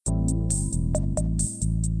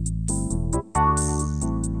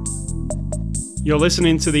You're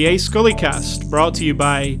listening to the A Scully Cast, brought to you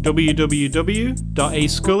by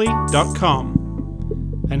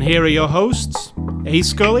www.ascully.com. And here are your hosts, A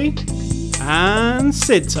Scully and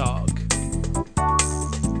Sid Talk.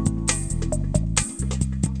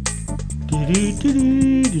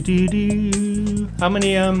 How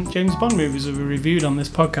many James Bond movies have we reviewed on this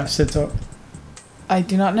podcast, Sid Talk? I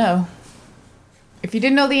do not know. If you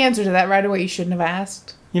didn't know the answer to that right away, you shouldn't have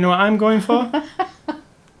asked. You know what I'm going for?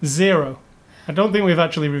 0. I don't think we've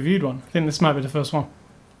actually reviewed one. I think this might be the first one.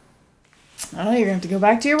 Oh, you're going to have to go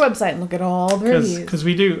back to your website and look at all the reviews. Because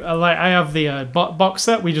we do. I have the box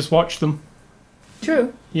set. We just watched them.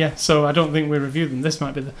 True. Yeah, so I don't think we reviewed them. This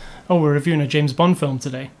might be the... Oh, we're reviewing a James Bond film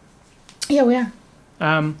today. Yeah, we are.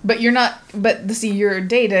 But you're not... But, see, your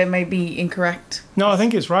data may be incorrect. No, I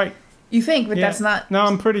think it's right. You think, but yeah. that's not... No,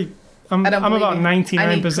 I'm about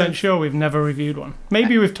 99% sure we've never reviewed one.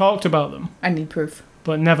 Maybe we've talked about them. I need proof.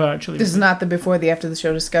 But never actually. This is not the before the after the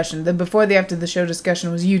show discussion. The before the after the show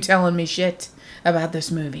discussion was you telling me shit about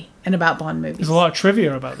this movie and about Bond movies. There's a lot of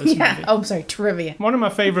trivia about this movie. Oh, I'm sorry, trivia. One of my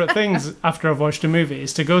favourite things after I've watched a movie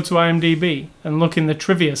is to go to IMDb and look in the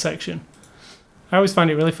trivia section. I always find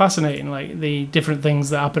it really fascinating, like the different things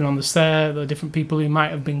that happen on the set, the different people who might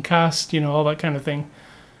have been cast, all that kind of thing.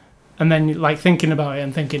 And then like thinking about it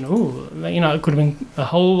and thinking, ooh, it could have been a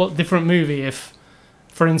whole lot different movie if,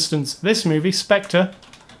 for instance, this movie, Spectre,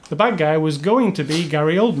 the bad guy was going to be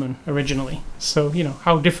Gary Oldman originally. So,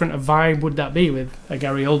 how different a vibe would that be with a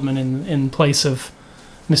Gary Oldman in place of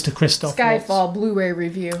Mr. Christoph Skyfall Waltz? Blu-ray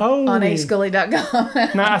review on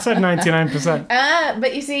ascully.com. No, I said 99%.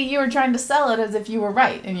 But you see, you were trying to sell it as if you were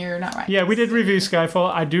right, and you're not right. Yeah, we did review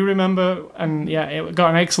Skyfall. I do remember, and yeah, it got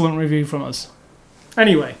an excellent review from us.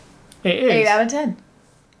 Anyway, it is... 8 out of 10.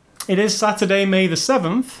 It is Saturday, May the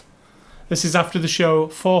 7th. This is after the show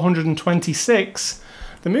 426.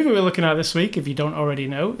 The movie we're looking at this week, if you don't already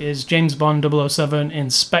know, is James Bond 007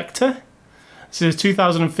 Inspector. This is a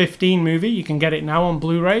 2015 movie. You can get it now on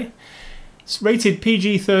Blu-ray. It's rated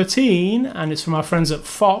PG-13, and it's from our friends at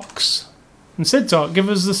Fox. And Sid Talk, give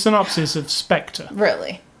us the synopsis of Spectre.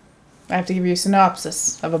 Really? I have to give you a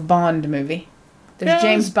synopsis of a Bond movie. There's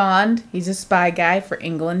James Bond. He's a spy guy for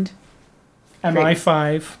England.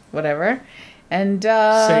 MI5. Whatever. And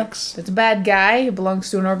 6. It's a bad guy who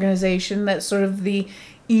belongs to an organization that's sort of the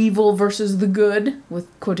evil versus the good, with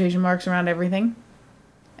quotation marks around everything.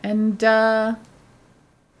 And, does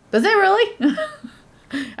it really?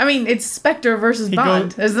 I mean, it's Spectre versus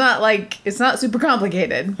Bond. It's not super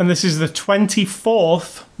complicated. And this is the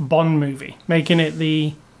 24th Bond movie, making it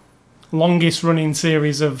the longest running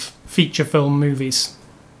series of feature film movies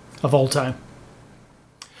of all time.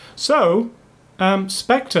 So,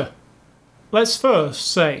 Spectre. Let's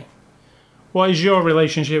first say, what is your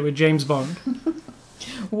relationship with James Bond?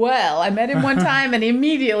 Well, I met him one time and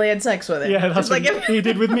immediately had sex with him. Yeah, that's what he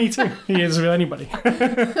did with me too. He is with anybody.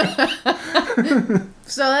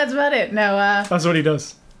 So that's about it. No, that's what he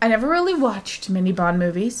does. I never really watched many Bond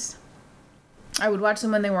movies. I would watch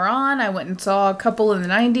them when they were on. I went and saw a couple in the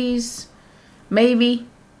 90s. Maybe.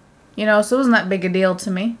 So it wasn't that big a deal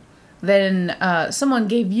to me. Then someone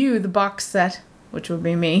gave you the box set, which would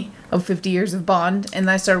be me, of 50 Years of Bond,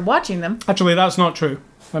 and I started watching them. Actually, that's not true.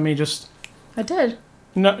 Let me just... I did.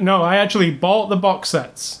 No, I actually bought the box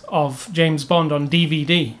sets of James Bond on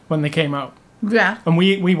DVD when they came out. Yeah. And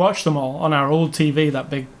we watched them all on our old TV, that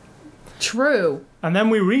big. True. And then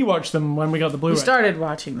we rewatched them when we got the Blu-ray. We started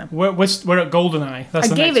watching them. We're at GoldenEye.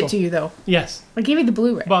 That's I gave it to you, though. Yes. I gave you the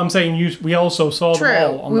Blu-ray. But I'm saying we also saw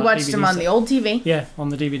them all on we that watched DVD them on the old TV. Yeah, on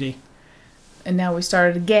the DVD. And now we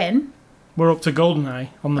started again. We're up to GoldenEye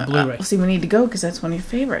on the Blu-ray. See, we need to go because that's one of your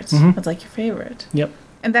favorites. Mm-hmm. That's like your favorite. Yep.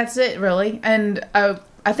 And that's it, really. And I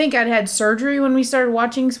think I'd had surgery when we started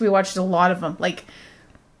watching, so we watched a lot of them.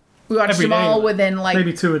 We watched them all within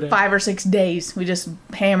maybe 2 a day. 5 or 6 days. We just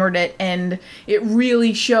hammered it, and it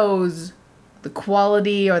really shows the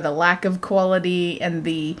quality or the lack of quality and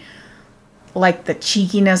the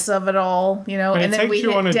cheekiness of it all, And it takes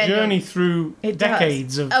you on a journey through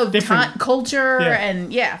decades of different culture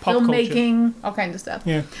and filmmaking, all kinds of stuff.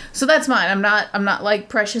 Yeah. So that's mine. I'm not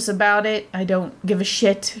precious about it. I don't give a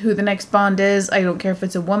shit who the next Bond is. I don't care if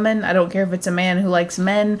it's a woman. I don't care if it's a man who likes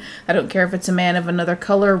men. I don't care if it's a man of another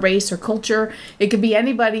color, race, or culture. It could be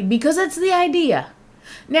anybody because it's the idea.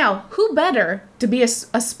 Now, who better to be a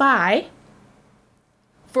spy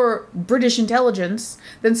for British intelligence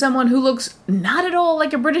than someone who looks not at all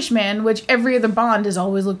like a British man, which every other Bond has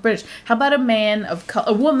always looked British. How about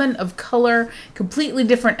a woman of color, completely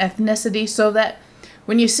different ethnicity, so that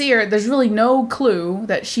when you see her, there's really no clue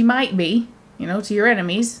that she might be, to your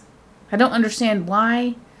enemies. I don't understand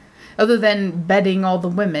why, other than bedding all the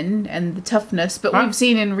women and the toughness. But we've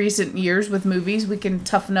seen in recent years with movies, we can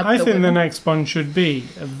toughen up the women. I think the next Bond should be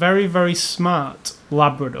a very, very smart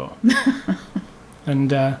Labrador.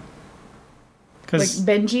 And, like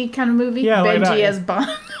Benji kind of movie? Yeah, Benji like that, as Bond.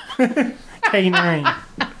 K9.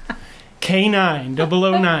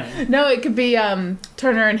 K9, 009. No, it could be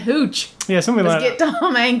Turner and Hooch. Yeah, something Let's like get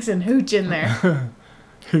Tom Hanks and Hooch in there.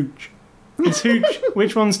 Hooch. It's Hooch.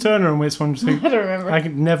 Which one's Turner and which one's Hooch? I don't remember. I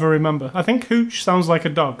can never remember. I think Hooch sounds like a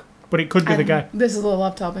dog, but it could be the guy. This is a little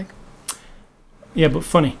off topic. Yeah, but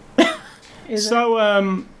funny.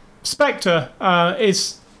 Spectre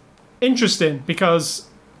is interesting because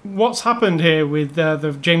what's happened here with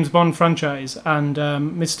the James Bond franchise and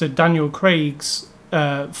Mr. Daniel Craig's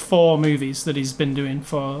 4 movies that he's been doing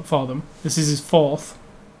for them. This is his 4th.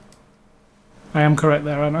 I am correct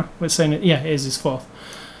there, Anna. We're saying it. Yeah, it is his 4th.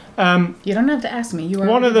 You don't have to ask me. You are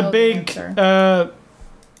one of the big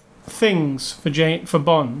things for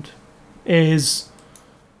Bond is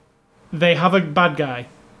they have a bad guy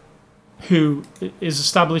who is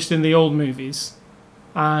established in the old movies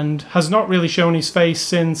and has not really shown his face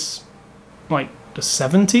since like the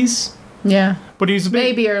 70s. Yeah. But he was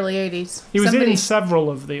maybe early 80s. He was in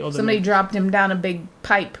several of the other Somebody movies. dropped him down a big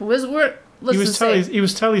pipe. He was Telly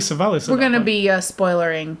Savalas. We're going to be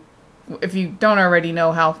spoilering. If you don't already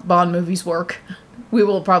know how Bond movies work, we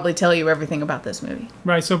will probably tell you everything about this movie.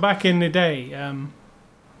 Right, so back in the day,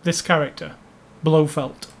 this character,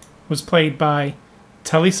 Blofeld, was played by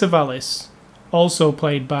Telly Savalas, also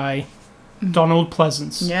played by Donald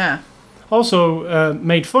Pleasance. Yeah. Also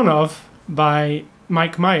made fun of by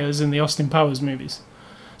Mike Myers in the Austin Powers movies.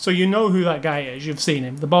 So you know who that guy is. You've seen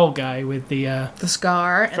him. The bald guy with the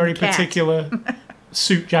scar and very the cat. particular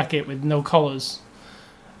suit jacket with no collars.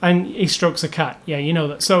 And he strokes a cat. Yeah, you know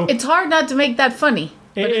that. So it's hard not to make that funny.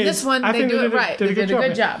 But in this one, they do it right. They did a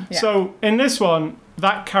good job. Yeah. So in this one,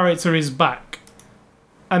 that character is back.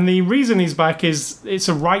 And the reason he's back is it's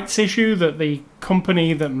a rights issue that the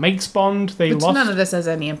company that makes Bond, none of this has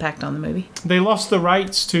any impact on the movie. They lost the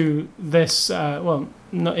rights to this.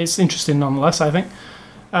 It's interesting nonetheless, I think.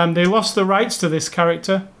 They lost the rights to this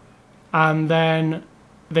character, and then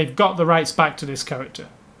they've got the rights back to this character.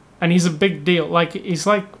 And he's a big deal. Like he's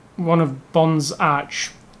like one of Bond's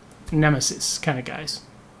arch nemesis kind of guys.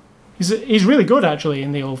 He's really good actually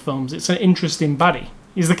in the old films. It's an interesting baddie.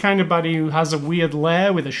 He's the kind of baddie who has a weird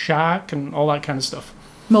lair with a shark and all that kind of stuff.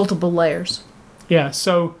 Multiple layers. Yeah,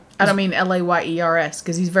 so I don't mean Layers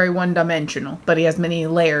because he's very one-dimensional, but he has many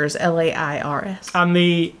layers. Lairs. And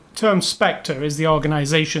the term Spectre is the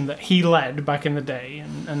organisation that he led back in the day,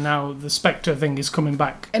 and now the Spectre thing is coming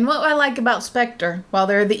back. And what I like about Spectre, while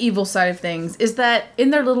they're the evil side of things, is that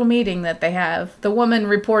in their little meeting that they have, the woman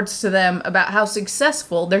reports to them about how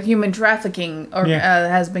successful their human trafficking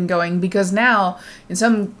has been going, because now, in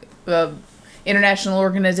some international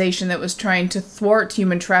organization that was trying to thwart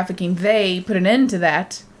human trafficking, they put an end to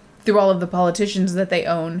that through all of the politicians that they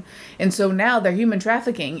own. And so now their human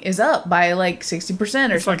trafficking is up by like 60% or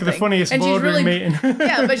something. It's like the funniest boardroom meeting.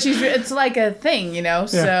 Yeah, but it's like a thing,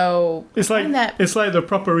 so... It's like the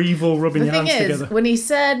proper evil rubbing your hands together. The thing is, when he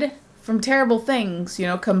said, from terrible things,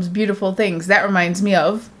 comes beautiful things, that reminds me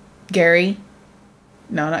of Gary.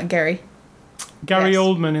 No, not Gary. Gary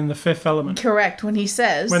Oldman in The Fifth Element. Correct. When he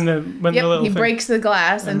says... He breaks the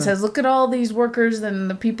glass and says, look at all these workers and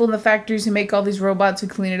the people in the factories who make all these robots who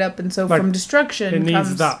clean it up. And so from destruction it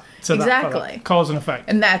needs that. Exactly. Cause and effect.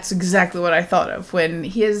 And that's exactly what I thought of. When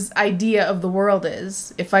his idea of the world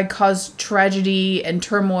is, if I cause tragedy and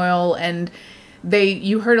turmoil and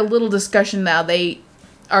you heard a little discussion now, they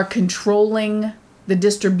are controlling the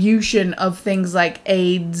distribution of things like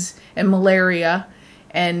AIDS and malaria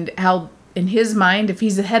and how... in his mind, if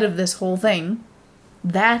he's ahead of this whole thing,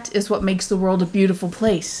 that is what makes the world a beautiful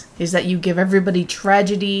place, is that you give everybody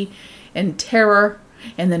tragedy and terror,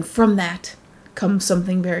 and then from that comes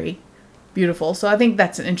something very beautiful. So I think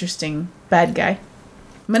that's an interesting bad guy.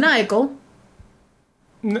 Maniacal.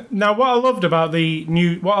 Now, what I love about the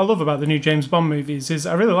new James Bond movies is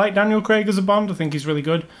I really like Daniel Craig as a Bond. I think he's really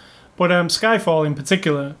good. But Skyfall in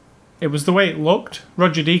particular, it was the way it looked.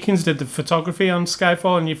 Roger Deakins did the photography on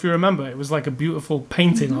Skyfall, and if you remember, it was like a beautiful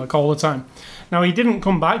painting, like all the time. Now, he didn't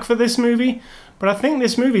come back for this movie, but I think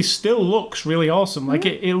this movie still looks really awesome. Like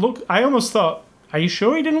it looked. I almost thought, are you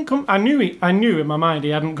sure he didn't come? I knew in my mind he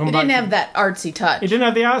hadn't come back. It didn't have that artsy touch. It didn't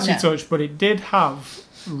have the artsy touch, but it did have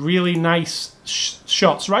really nice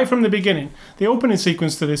shots right from the beginning. The opening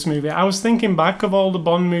sequence to this movie, I was thinking back of all the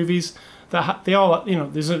Bond movies They all,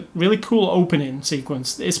 there's a really cool opening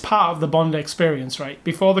sequence. It's part of the Bond experience, right?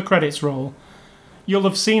 Before the credits roll, you'll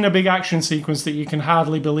have seen a big action sequence that you can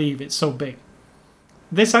hardly believe it's so big.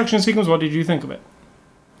 This action sequence, what did you think of it?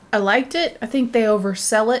 I liked it. I think they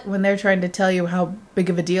oversell it when they're trying to tell you how big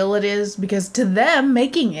of a deal it is, because to them,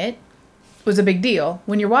 making it was a big deal.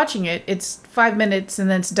 When you're watching it, it's 5 minutes and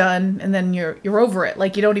then it's done, and then you're over it.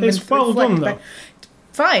 Like, you don't even It's well done, though.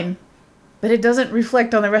 Fine. But it doesn't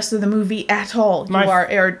reflect on the rest of the movie at all.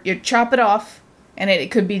 You chop it off, and it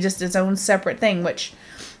could be just its own separate thing, which,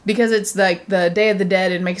 because it's like the Day of the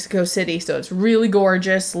Dead in Mexico City, so it's really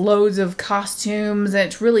gorgeous, loads of costumes, and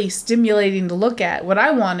it's really stimulating to look at. What I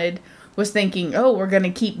wanted was thinking, oh, we're going to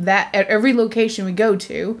keep that at every location we go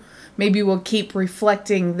to. Maybe we'll keep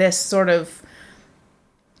reflecting this sort of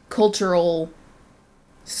cultural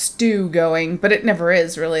stew going, but it never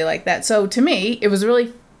is really like that. So to me, it was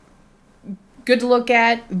really good to look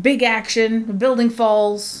at. Big action. The building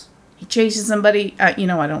falls. He chases somebody. I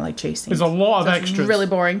don't like chasing. There's a lot of extras. Really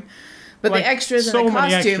boring. But Like, the extras so and the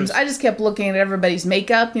many costumes, extras. I just kept looking at everybody's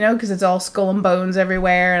makeup, because it's all skull and bones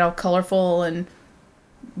everywhere and all colorful.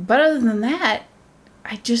 But other than that,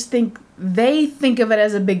 I just think they think of it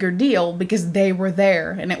as a bigger deal because they were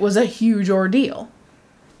there and it was a huge ordeal.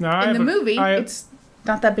 Now, In the movie, it's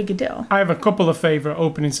not that big a deal. I have a couple of favourite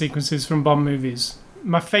opening sequences from Bond movies.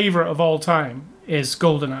 My favourite of all time is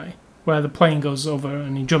GoldenEye, where the plane goes over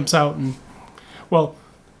and he jumps out and, well,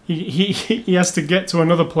 he has to get to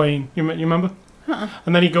another plane. You remember?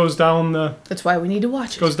 And then he goes down That's why we need to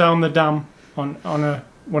watch it. Goes down the dam on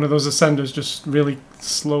one of those ascenders, just really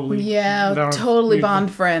slowly. Yeah, down. totally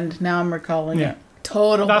Bond friend. Now I'm recalling it.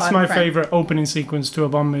 Total That's Bond my friend. favourite opening sequence to a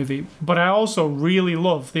Bond movie. But I also really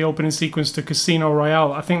love the opening sequence to Casino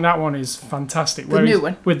Royale. I think that one is fantastic. The new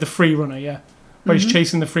one. With the free runner, yeah. Where he's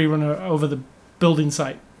chasing the free runner over the building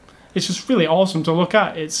site. It's just really awesome to look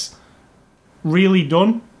at. It's really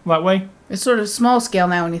done that way. It's sort of small scale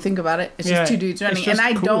now when you think about it. It's Yeah, just two dudes running. it's just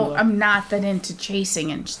And cool, I'm not that into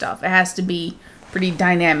chasing and stuff. It has to be pretty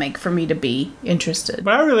dynamic for me to be interested.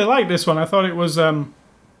 But I really liked this one. I thought it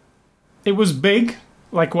was big,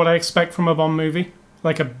 like what I expect from a Bond movie.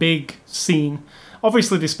 Like a big scene.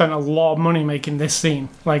 Obviously, they spent a lot of money making this scene.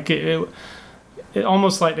 Like, it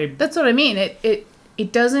almost like they... That's what I mean.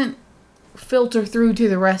 It doesn't filter through to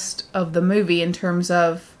the rest of the movie in terms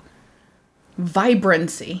of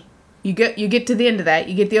vibrancy. You get to the end of that,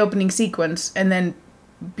 you get the opening sequence, and then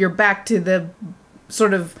you're back to the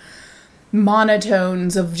sort of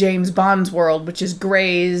monotones of James Bond's world, which is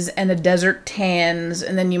grays and a desert tans,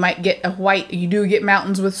 and then you might get you do get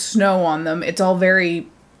mountains with snow on them. It's all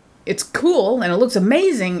it's cool, and it looks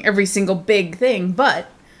amazing, every single big thing, but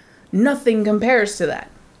nothing compares to that.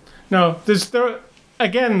 No,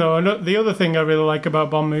 again, though, the other thing I really like about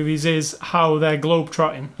Bond movies is how they're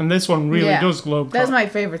globe-trotting. And this one really does globe-trot. That's my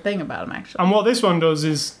favorite thing about them, actually. And what this one does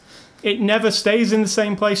is it never stays in the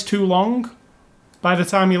same place too long. By the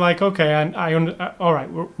time you're like, okay, all right,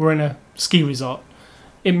 we're in a ski resort.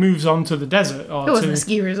 It moves on to the desert. Or it wasn't a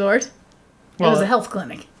ski resort. It was a health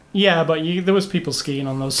clinic. Yeah, but there was people skiing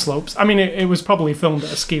on those slopes. I mean, it was probably filmed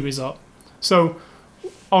at a ski resort. So,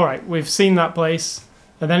 all right, we've seen that place.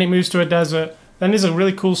 And then it moves to a desert. Then there's a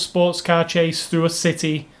really cool sports car chase through a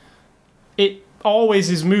city. It always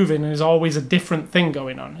is moving and there's always a different thing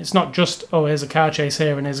going on. It's not just, oh, here's a car chase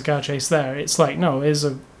here and here's a car chase there. It's like, no, here's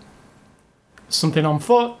something on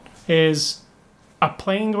foot. Here's a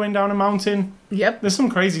plane going down a mountain. Yep. There's some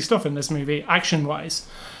crazy stuff in this movie, action-wise.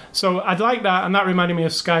 So I'd like that, and that reminded me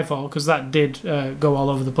of Skyfall, because that did go all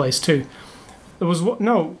over the place too. There was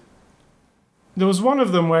one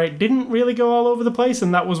of them where it didn't really go all over the place,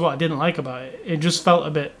 and that was what I didn't like about it. It just felt a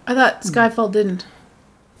bit... I thought Skyfall didn't.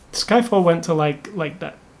 Skyfall went to like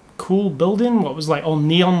that cool building, what was like all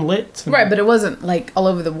neon lit. Right, but it wasn't like all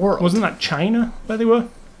over the world. Wasn't that China where they were?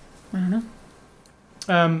 I don't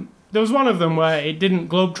know. There was one of them where it didn't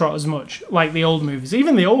globetrot as much, like the old movies.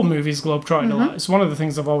 Even the old movies globetrotted a lot. It's one of the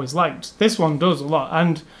things I've always liked. This one does a lot,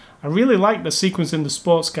 and I really like the sequence in the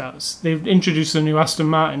sports cars. They've introduced a new Aston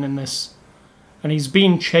Martin in this, and he's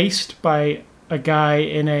being chased by a guy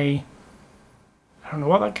in I don't know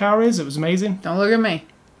what that car is. It was amazing. Don't look at me.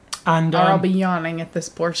 And or I'll be yawning at this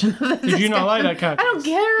portion of this. Did you not like that car chase? I don't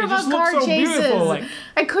care about car chases. Beautiful. Like,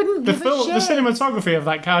 I couldn't give a shit. The cinematography of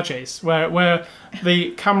that car chase, where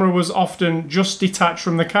the camera was often just detached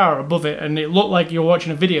from the car above it, and it looked like you were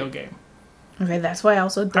watching a video game. Okay, that's why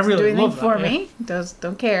also it doesn't do anything for me.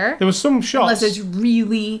 Don't care. There was some shots. Unless it's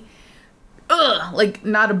really... like,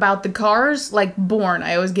 not about the cars. Like Bourne,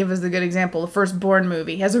 I always give as the good example. The first Bourne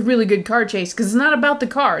movie has a really good car chase, because it's not about the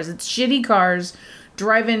cars. It's shitty cars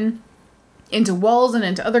driving into walls and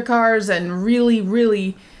into other cars, and really,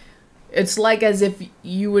 really, it's like as if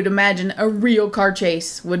you would imagine a real car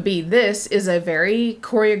chase would be. This is a very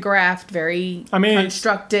choreographed, very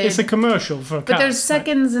constructed. It's a commercial for cars. But there's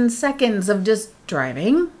seconds and seconds of just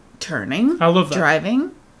driving, turning. I love that.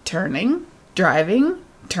 Driving, turning, driving,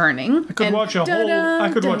 turning. I could watch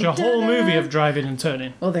a whole movie of driving and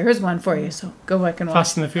turning. Well, there is one for you, so go back and watch.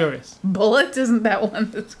 Fast and the Furious. Bullet isn't that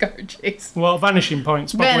one that's car chase? Well, Vanishing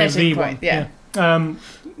Point's probably Vanishing the Point, one. yeah.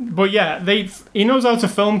 But yeah, he knows how to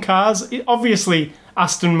film cars. Obviously,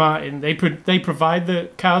 Aston Martin, they provide the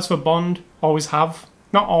cars for Bond. Always have.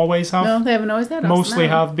 Not always have. No, they haven't always had. Mostly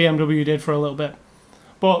have. BMW did for a little bit.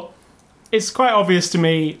 But it's quite obvious to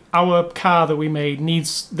me our car that we made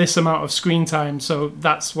needs this amount of screen time, so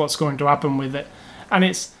that's what's going to happen with it. And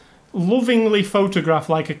it's lovingly photographed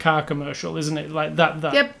like a car commercial, isn't it? Like that.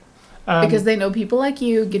 Yep. Because they know people like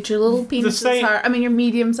you get your little penis hard. I mean, your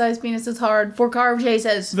medium-sized penis is hard for car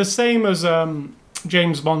chases. The same as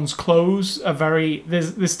James Bond's clothes are very.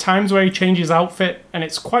 There's times where he changes outfit and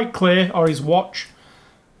it's quite clear, or his watch.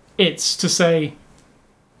 It's to say,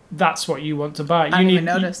 that's what you want to buy. I didn't even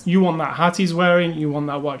notice. You want that hat he's wearing. You want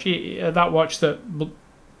that watch. That watch, the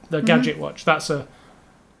gadget watch. That's a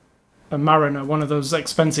Mariner, one of those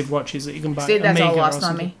expensive watches that you can buy. See, that's all lost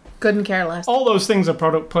on me. Couldn't care less. All those things are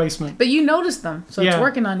product placement. But you noticed them, so it's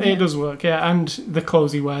working on you. It does work, yeah. And the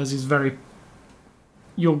clothes he wears is very.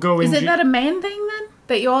 You'll go in. Is it that a man thing then?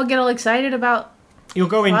 That you all get all excited about? You'll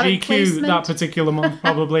go in GQ placement? that particular month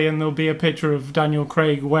probably, and there'll be a picture of Daniel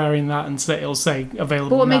Craig wearing that, and it'll say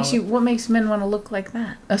available. But now. what makes men want to look like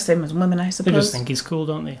that? The same as women, I suppose. They just think he's cool,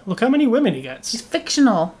 don't they? Look how many women he gets. He's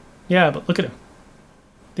fictional. Yeah, but look at him.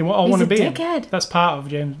 They all want to be him. Dickhead. That's part of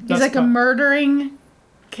James. He's like a murdering,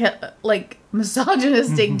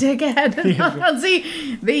 misogynistic dickhead.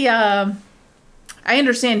 See, I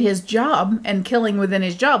understand his job and killing within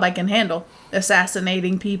his job. I can handle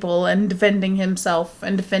assassinating people and defending himself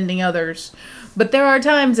and defending others. But there are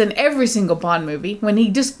times in every single Bond movie when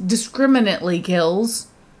he just discriminately kills.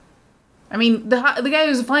 I mean, the guy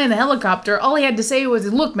who was flying the helicopter, all he had to say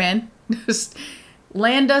was, "Look, man, just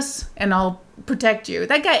land us and I'll protect you."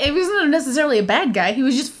 That guy, he wasn't necessarily a bad guy. He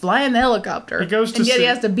was just flying the helicopter. He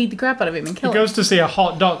has to beat the crap out of him and kill him. He goes to see a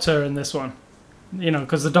hot doctor in this one.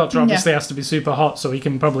 Because the doctor obviously has to be super hot, so he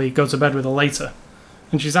can probably go to bed with her later.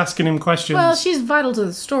 And she's asking him questions. Well, she's vital to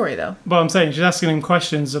the story, though. But I'm saying she's asking him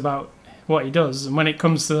questions about what he does. And when it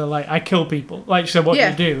comes to, I kill people. Like she said, what do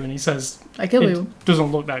you do? And he says, I kill people.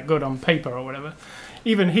 Doesn't look that good on paper or whatever.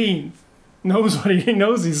 Even he knows what he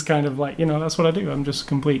knows. He's kind of that's what I do. I'm just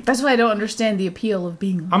complete. That's why I don't understand the appeal of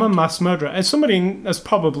being. I'm a mass murderer. As somebody that's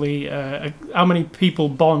probably how many people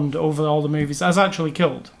Bond over all the movies has actually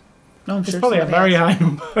killed. No, it's probably a very high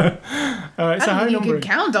number. It's a high you number. can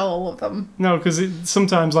count all of them. No, because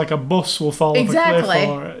sometimes a bus will fall off a cliff,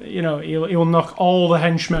 or he'll knock all the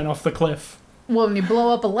henchmen off the cliff. Well, when you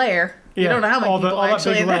blow up a lair, you don't know how many people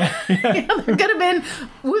actually. There could have been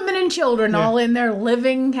women and children all in there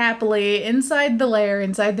living happily inside the lair,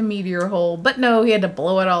 inside the meteor hole. But no, he had to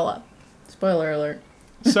blow it all up. Spoiler alert.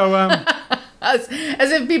 So, as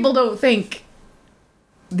if people don't think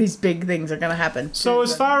these big things are going to happen. So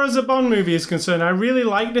as far as a Bond movie is concerned, I really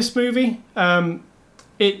like this movie.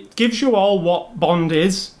 It gives you all what Bond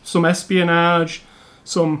is. Some espionage,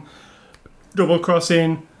 some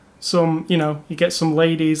double-crossing, some, you get some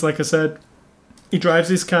ladies, like I said. He drives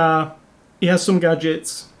his car. He has some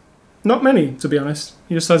gadgets. Not many, to be honest.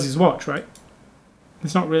 He just has his watch, right?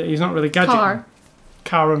 He's not really gadget.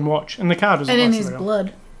 Car and watch. And the car doesn't And in last his very long.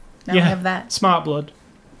 blood. Now we have that. Smart blood.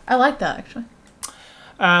 I like that, actually.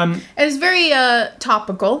 And it's very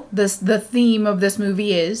topical. The theme of this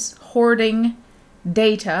movie is hoarding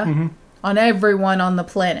data on everyone on the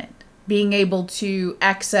planet. Being able to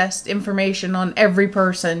access information on every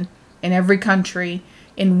person in every country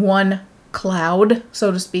in one cloud,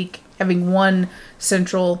 so to speak. Having one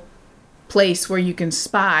central place where you can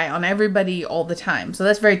spy on everybody all the time. So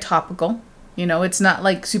that's very topical. It's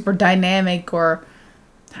not super dynamic or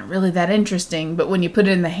not really that interesting. But when you put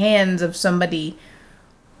it in the hands of somebody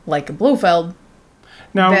like a Blofeld,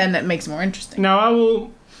 then it makes it more interesting. Now, I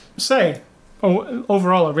will say,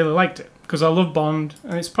 overall, I really liked it, because I love Bond,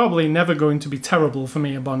 and it's probably never going to be terrible for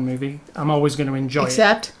me, a Bond movie. I'm always going to enjoy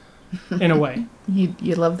it. In a way. You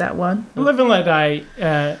love that one? Live and Let Die,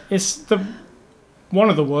 it's one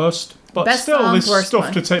of the worst, but Best still song, there's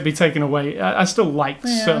stuff to be taken away. I still like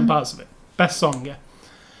certain parts of it. Best song,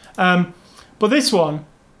 yeah. But this one,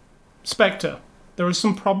 Spectre, there are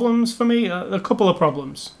some problems for me, a couple of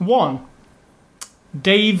problems. One,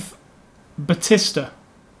 Dave Bautista,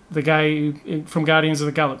 the guy from Guardians of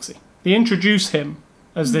the Galaxy. They introduce him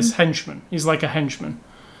as this henchman. He's like a henchman.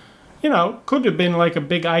 You know, could have been like a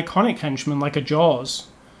big iconic henchman like a Jaws.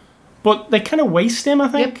 But they kind of waste him, I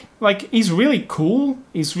think. Yep. Like, he's really cool.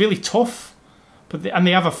 He's really tough. And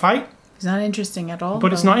they have a fight. He's not interesting at all.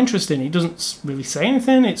 But it's not interesting. He doesn't really say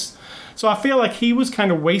anything. So I feel like he was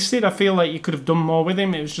kind of wasted. I feel like you could have done more with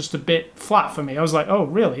him. It was just a bit flat for me. I was like, oh,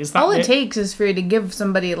 really? Is that all it takes is for you to give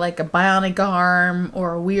somebody like a bionic arm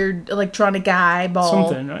or a weird electronic eyeball.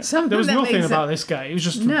 Something, right? Something there was that nothing makes about this guy. He was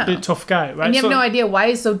just No. a bit tough guy, right? And you have no idea why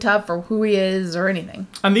he's so tough or who he is or anything.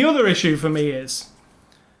 And the other issue for me is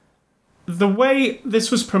the way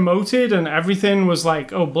this was promoted and everything was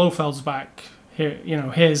like, oh, Blofeld's back. Here, you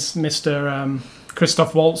know, here's Mr.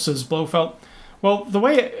 Christoph Waltz's Blofeld. Well, the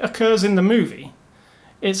way it occurs in the movie,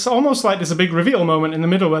 it's almost like there's a big reveal moment in the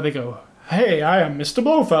middle where they go, hey, I am Mr.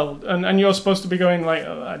 Blofeld. And you're supposed to be going like,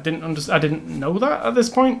 oh, I didn't know that at this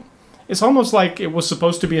point. It's almost like it was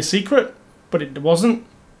supposed to be a secret, but it wasn't.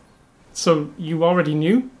 So you already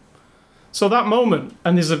knew. So that moment,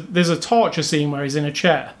 and there's a torture scene where he's in a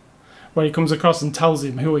chair, where he comes across and tells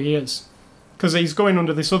him who he is. Because he's going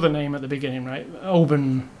under this other name at the beginning, right?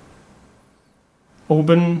 Obenham?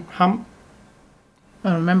 I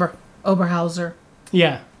don't remember. Oberhauser.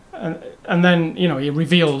 Yeah. And then, you know, he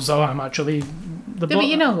reveals, oh, I'm actually the Yeah, but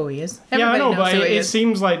you know who he is. Everybody yeah, I know, knows but who he it is.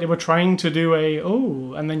 seems like they were trying to do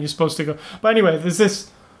and then you're supposed to go. But anyway, there's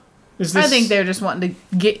this. I think they're just wanting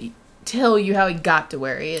to tell you how he got to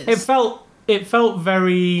where he is. It felt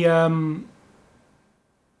very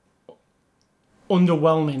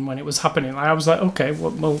underwhelming when it was happening. I was like, okay,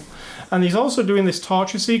 well, and he's also doing this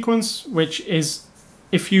torture sequence, which is,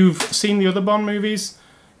 if you've seen the other Bond movies,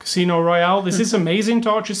 Casino Royale, there's this amazing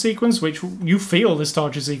torture sequence, which you feel this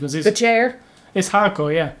torture sequence. The chair. It's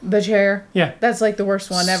hardcore, yeah. The chair. Yeah. That's like the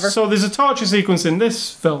worst one ever. So there's a torture sequence in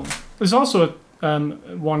this film. There's also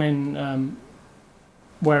one in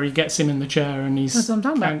where he gets him in the chair and he's... That's what I'm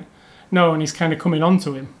talking about. No, and he's kind of coming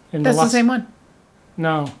onto him. That's the same one.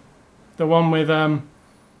 No. The one with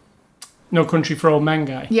No Country for Old Men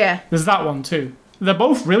guy. Yeah. There's that one too. They're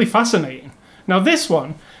both really fascinating. Now this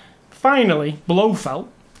one, finally, Blofeld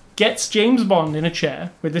gets James Bond in a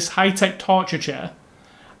chair with this high-tech torture chair,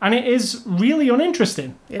 and it is really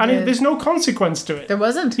uninteresting. There's no consequence to it. There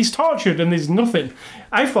wasn't. He's tortured and there's nothing.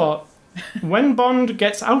 I thought, when Bond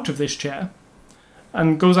gets out of this chair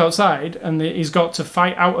and goes outside and he's got to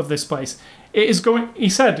fight out of this place, he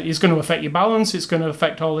said it's going to affect your balance, it's going to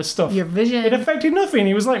affect all this stuff. Your vision. It affected nothing.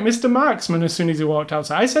 He was like Mr. Marksman as soon as he walked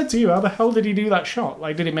outside. I said to you, how the hell did he do that shot?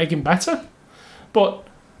 Like, did it make him better? But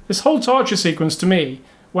this whole torture sequence to me,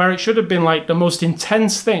 where it should have been like the most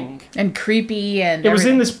intense thing. And creepy and It was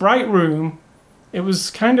in this bright room. It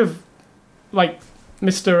was kind of like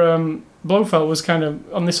Mr. Blofeld was kind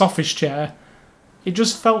of on this office chair. It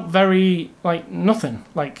just felt very like nothing.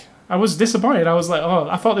 Like, I was disappointed. I was like, oh,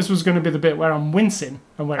 I thought this was going to be the bit where I'm wincing.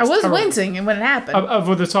 And where I was terrible. wincing when it happened.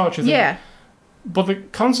 Over the torture thing. Yeah. But the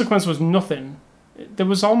consequence was nothing. There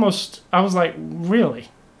was almost... I was like, really?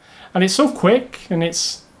 And it's so quick, and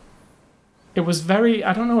it was very...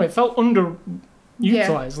 I don't know, it felt underutilized.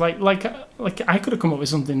 Yeah. Like I could have come up with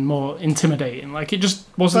something more intimidating. Like, it just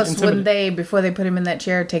wasn't Plus, intimidating. when they, before they put him in that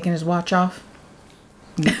chair, taking his watch off.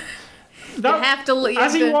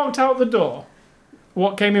 As he walked out the door,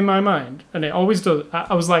 what came in my mind, and it always does,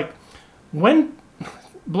 I was like, when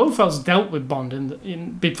Blofeld's dealt with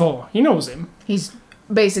Bond before, he knows him. He's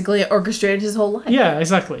basically orchestrated his whole life. Yeah,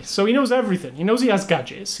 exactly. So he knows everything. He knows he has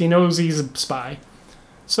gadgets. He knows he's a spy.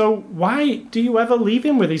 So why do you ever leave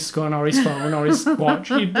him with his gun or his phone or his watch?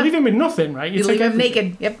 You leave him with nothing, right? You leave him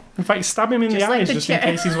naked. Yep. In fact, you stab him in the eyes just in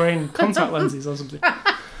chair. case he's wearing contact lenses or something.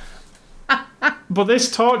 But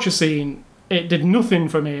this torture scene, it did nothing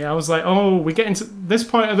for me. I was like, oh, we get into this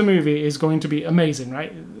point of the movie is going to be amazing,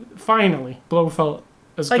 right? Finally, Blofeld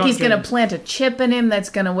has like got he's going to James. plant a chip in him that's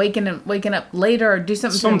going to waking up later or do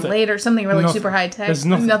something to him later, something really Nothing. super high tech. There's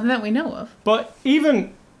nothing. That we know of. But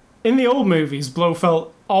even in the old movies,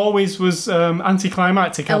 Blofeld always was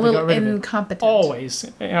anticlimactic. A How they little got rid of him. incompetent. Always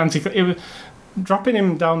dropping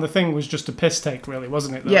him down the thing was just a piss take, really,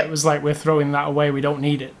 wasn't it? Yep. It was like, we're throwing that away. We don't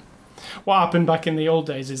need it. What happened back in the old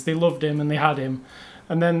days is they loved him and they had him.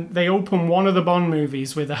 And then they opened one of the Bond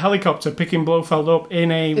movies with a helicopter picking Blofeld up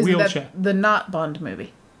in a wheelchair. That the not Bond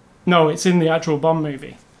movie? No, it's in the actual Bond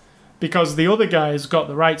movie. Because the other guys got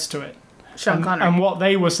the rights to it. Sean Connery. And what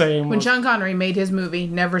they were saying when was... Sean Connery made his movie,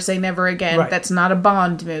 Never Say Never Again, Right. that's not a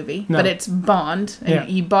Bond movie, No. but it's Bond. And Yeah.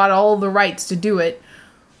 he bought all the rights to do it.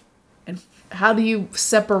 And how do you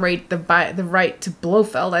separate the right to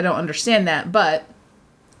Blofeld? I don't understand that. But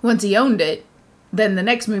once he owned it, then the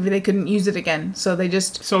next movie they couldn't use it again. So they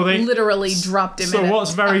just literally dropped him in So it.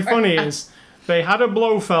 what's very funny is they had a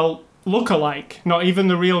Blofeld look-alike, not even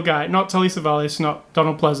the real guy, not Telly Savalas, not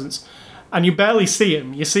Donald Pleasance, and you barely see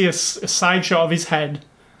him. You see a side shot of his head.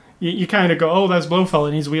 You kind of go, oh, there's Blofeld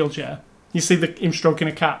in his wheelchair. You see him stroking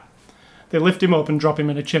a cat. They lift him up and drop him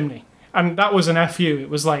in a chimney. And that was an FU. It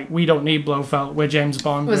was like, we don't need Blofeld, we're James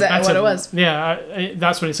Bond. Was that what it was? Yeah,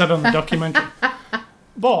 that's what it said on the documentary.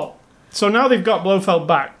 But, so now they've got Blofeld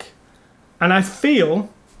back. And I feel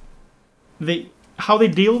how they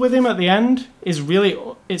deal with him at the end is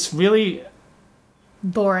really,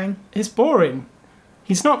 boring. It's boring.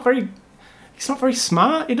 He's not very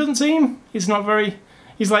smart, it doesn't seem. He's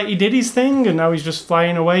like, he did his thing, and now he's just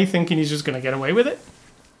flying away thinking he's just going to get away with it.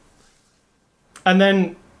 And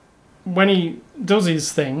then when he does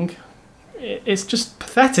his thing, it's just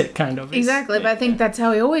pathetic, kind of. Exactly, but I think that's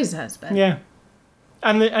how he always has been. Yeah.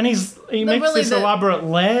 And he makes really this elaborate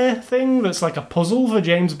lair thing that's like a puzzle for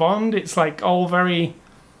James Bond. It's like all very...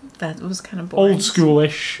 That was kind of boring. Old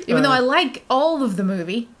schoolish. Even though I like all of the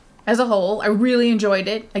movie as a whole, I really enjoyed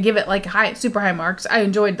it. I give it like super high marks. I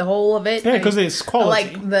enjoyed the whole of it. Yeah, because it's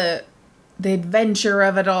quality. I like the adventure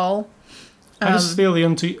of it all. I just feel the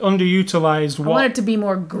underutilized. I want it to be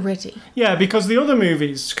more gritty. Yeah, because the other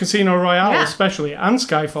movies, Casino Royale especially, and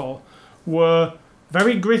Skyfall, were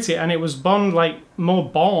very gritty, and it was Bond, like, more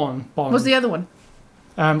Bond. What's the other one?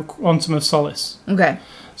 Quantum of Solace. Okay.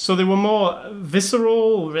 So they were more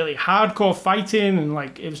visceral, really hardcore fighting, and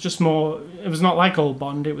like it was just more. It was not like old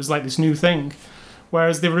Bond. It was like this new thing.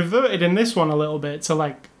 Whereas they reverted in this one a little bit to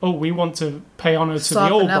like, oh, we want to pay honor to the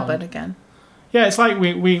old Bond. Soften up it again. Yeah, it's like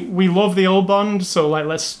we love the old Bond, so like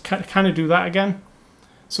let's kind of do that again.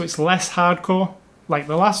 So it's less hardcore. Like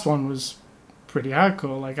the last one was pretty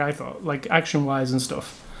hardcore. Like I thought, like action wise and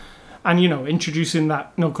stuff. And you know, introducing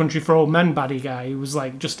that No Country for Old Men baddie guy who was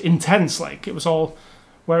like just intense. Like it was all.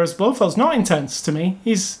 Whereas Blofeld's not intense to me.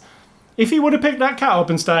 If he would have picked that cat up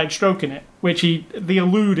and started stroking it, which they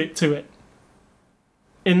allude it to it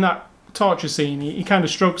in that torture scene, he kind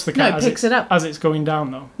of strokes the cat as it's going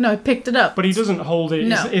down though. No, he picked it up. But he doesn't hold it.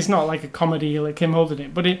 No. It's not like a comedy like him holding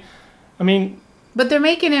it. But But they're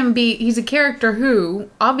making him he's a character who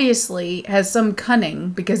obviously has some cunning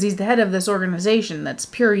because he's the head of this organization that's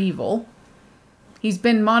pure evil. He's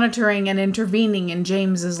been monitoring and intervening in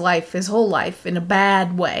James's life, his whole life, in a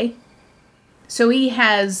bad way. So he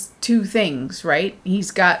has two things, right?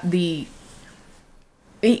 He's got he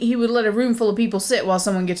would let a room full of people sit while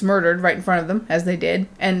someone gets murdered right in front of them, as they did,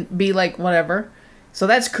 and be like, whatever. So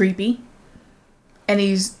that's creepy. And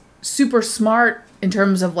he's super smart in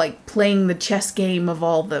terms of, like, playing the chess game of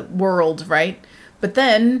all the world, right? But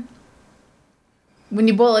then, when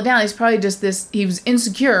you boil it down, he's probably just he was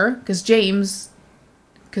insecure, because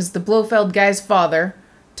the Blofeld guy's father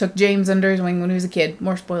took James under his wing when he was a kid.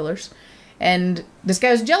 More spoilers. And this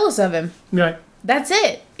guy was jealous of him. right. That's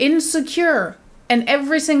it. Insecure. And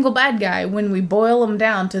every single bad guy, when we boil them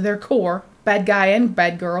down to their core, bad guy and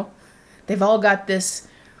bad girl, they've all got this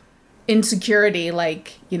insecurity,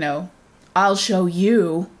 like, you know, I'll show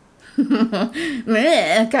you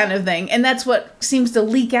kind of thing. And that's what seems to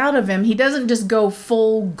leak out of him. He doesn't just go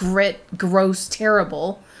full grit, gross,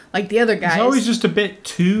 terrible like the other guys. He's always just a bit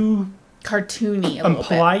too cartoony and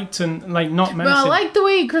polite and like not menacing. Well, I like the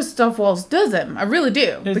way Christoph Waltz does him. I really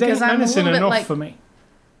do. Because I'm menacing enough for me.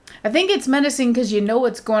 I think it's menacing because you know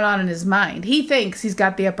what's going on in his mind. He thinks he's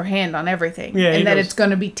got the upper hand on everything. Yeah, and that it's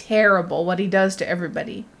going to be terrible what he does to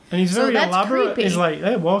everybody. And he's very elaborate. Creepy. He's like,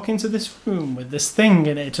 hey, walk into this room with this thing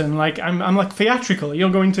in it, and like I'm like theatrical.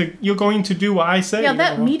 You're going to do what I say. Yeah,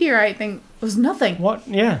 that meteorite thing was nothing. What?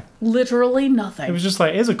 Yeah. Literally nothing. It was just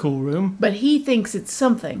like, here's a cool room. But he thinks it's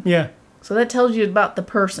something. Yeah. So that tells you about the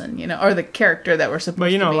person, you know, or the character that we're supposed to be.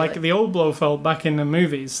 But you know, like the old Blofeld back in the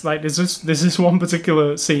movies, like there's this one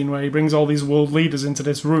particular scene where he brings all these world leaders into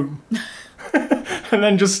this room, and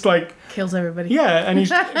then just like kills everybody. Yeah, and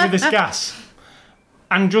he's with this gas,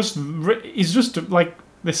 and he's just like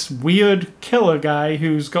this weird killer guy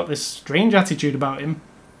who's got this strange attitude about him.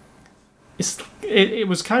 It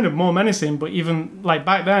was kind of more menacing, but even like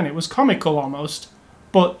back then, it was comical almost.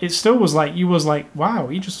 But it still was like, wow,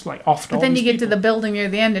 he just like offed all. But then you get people. to the building near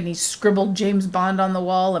the end and he scribbled James Bond on the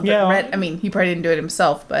wall and I mean, he probably didn't do it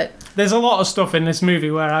himself, but there's a lot of stuff in this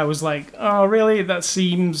movie where I was like, oh really? That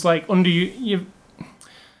seems like the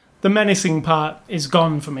menacing part is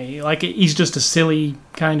gone for me. Like he's just a silly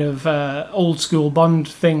kind of old school Bond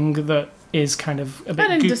thing that is kind of a bit.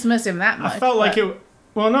 I didn't dismiss him that much. I felt like it.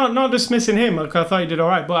 Well, not dismissing him. Like I thought he did all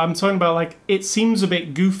right, but I'm talking about like it seems a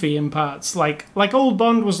bit goofy in parts. Like old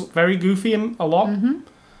Bond was very goofy a lot,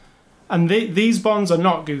 And these Bonds are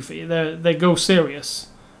not goofy. They go serious.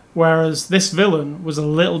 Whereas this villain was a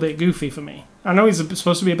little bit goofy for me. I know he's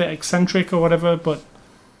supposed to be a bit eccentric or whatever, but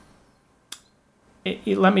it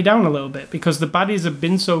let me down a little bit because the baddies have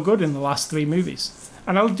been so good in the last 3 movies.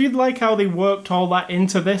 And I did like how they worked all that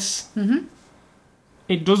into this. Mm-hmm.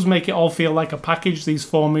 It does make it all feel like a package, these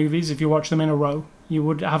 4 movies. If you watch them in a row, you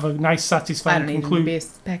would have a nice, satisfying conclusion. Need it to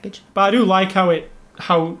be a package. But I do like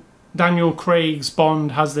how Daniel Craig's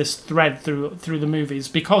Bond has this thread through the movies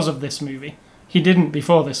because of this movie. He didn't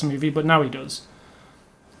before this movie, but now he does.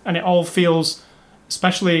 And it all feels,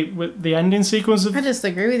 especially with the ending sequence of... I just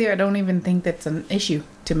agree with you. I don't even think that's an issue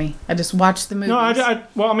to me. I just watch the movies. No,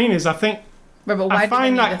 what I mean is I think... Right, but why I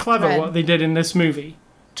find that clever thread? what they did in this movie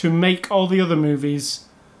to make all the other movies...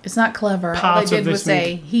 It's not clever. All they did was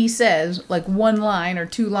say, he says, like 1 line or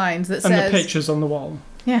 2 lines that says... And the pictures on the wall.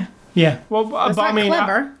 Yeah. Yeah. Well, that's but not I mean...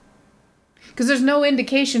 clever. Because there's no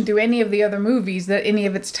indication through any of the other movies that any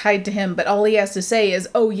of it's tied to him, but all he has to say is,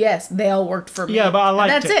 "Oh yes, they all worked for me." Yeah, but I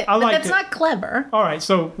liked it. That's it. I liked but that's not clever. All right,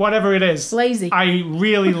 so whatever it is, Lazy. I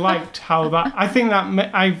really liked how that. I think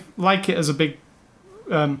that I like it as a big.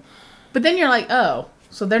 But then you're like, oh,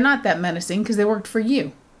 so they're not that menacing because they worked for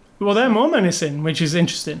you. Well, they're more menacing, which is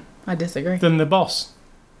interesting. I disagree. Than the boss.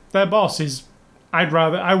 Their boss is.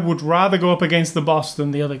 I would rather go up against the boss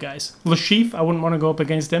than the other guys. Le Chiffre, I wouldn't want to go up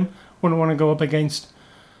against him. Wouldn't want to go up against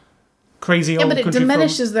crazy old. Yeah, but it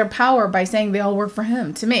diminishes their power by saying they all work for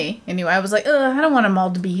him. To me, anyway, I was like, ugh, I don't want them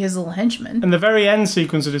all to be his little henchmen. And the very end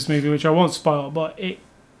sequence of this movie, which I won't spoil, but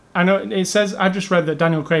I know it says, I just read that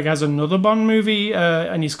Daniel Craig has another Bond movie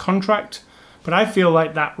in his contract, but I feel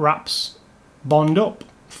like that wraps Bond up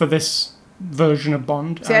for this version of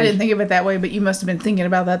Bond. See, I didn't think of it that way, but you must have been thinking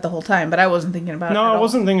about that the whole time, but I wasn't thinking about it at all. No, I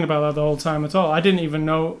wasn't thinking about that the whole time at all. I didn't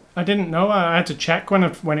know. I had to check when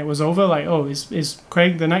it was over, like, oh, is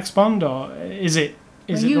Craig the next Bond, or is it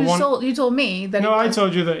the one... You told me that... No, I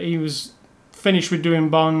told you that he was finished with doing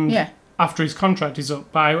Bond after his contract is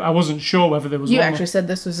up, but I wasn't sure whether there was one more. You actually said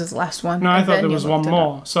this was his last one. No, I thought there was one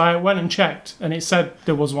more. So I went and checked, and it said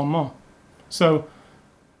there was one more. So...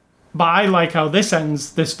 But I like how this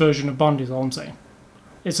ends, this version of Bond, is all I'm saying.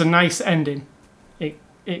 It's a nice ending. It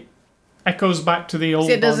echoes back to the old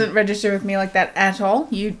See, it doesn't register with me like that at all.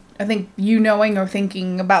 I think you knowing or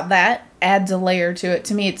thinking about that adds a layer to it.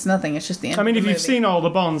 To me, it's nothing. It's just the end of the movie. I mean, if you've seen all the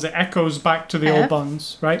Bonds, it echoes back to the old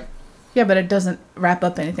Bonds, right? Yeah, but it doesn't wrap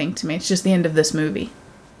up anything to me. It's just the end of this movie.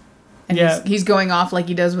 And he's going off like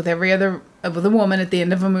he does with every other... with a woman at the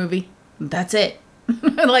end of a movie. That's it.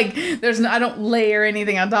 Like, I don't layer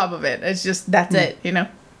anything on top of it. It's just, that's it, you know?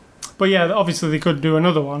 But yeah, obviously they could do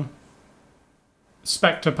another one.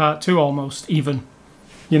 Spectre Part 2 almost, even.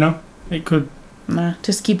 You know? It could... Nah,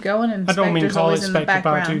 just keep going and I don't mean Spectre's call it always in the Spectre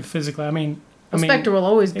Part 2 background. physically. I mean... Spectre will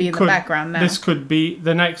always be in the background now. This could be...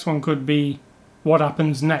 The next one could be what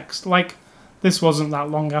happens next. Like, this wasn't that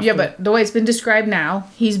long after. Yeah, but the way it's been described now,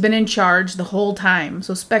 he's been in charge the whole time.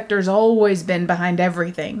 So Spectre's always been behind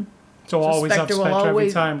everything. So always have Spectre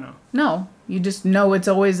every time now? No, you just know it's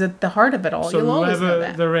always at the heart of it all. So You'll always know whoever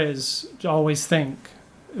that. there is, always think,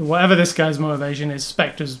 whatever this guy's motivation is,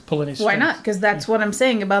 Spectre's pulling his strings. Why not? Because that's what I'm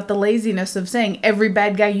saying about the laziness of saying every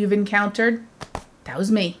bad guy you've encountered, that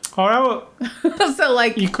was me. Or so,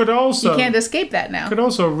 like, you could also... You can't escape that now. You could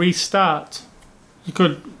also restart. You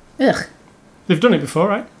could... Ugh. They've done it before,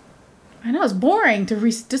 right? I know, it's boring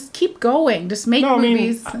to just keep going. Just make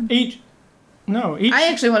movies. I mean, I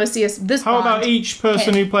actually want to see this How Bond about each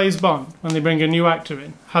person who plays Bond, when they bring a new actor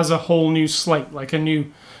in, has a whole new slate, like a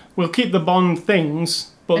new... We'll keep the Bond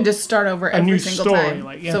things, but... And just start over every single time.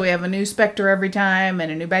 Like, yeah. So we have a new Spectre every time, and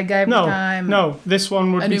a new bad guy every time. No, this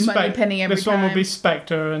one would be Spectre. This one would be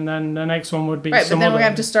Spectre, and then the next one would be right, some but then other... we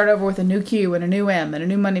have to start over with a new Q, and a new M, and a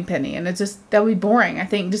new Moneypenny, and it's just... That would be boring. I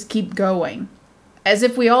think just keep going. As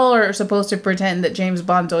if we all are supposed to pretend that James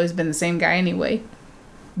Bond's always been the same guy anyway.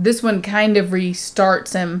 This one kind of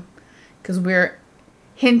restarts him because we're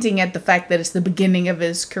hinting at the fact that it's the beginning of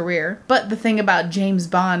his career. But the thing about James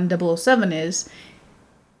Bond 007 is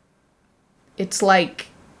it's like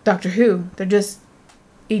Doctor Who. They're just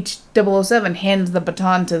each 007 hands the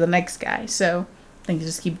baton to the next guy. So I think you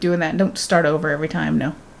just keep doing that. Don't start over every time,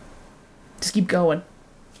 no. Just keep going.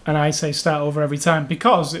 And I say start over every time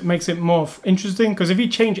because it makes it more interesting. Because if you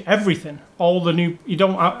change everything, all the new... You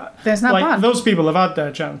don't... There's not Bond. Those people have had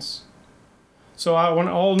their chance. So I want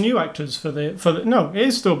all new actors for the... No, it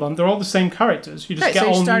is still Bond. They're all the same characters. You just get so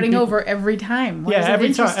all you're starting new over every time. Why is that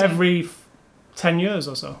every time. interesting? Every 10 years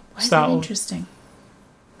or so. Why is that interesting?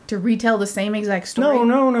 to retell the same exact story?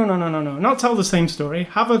 No. Not tell the same story.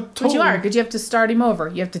 Have a total... But you are, because you have to start him over.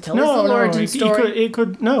 You have to tell his little origin story.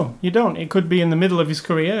 No, you don't. It could be in the middle of his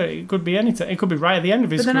career. It could be any time. It could be right at the end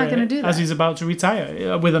of his career. But they're not going to do that. As he's about to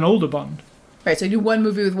retire with an older Bond. Right, so you do one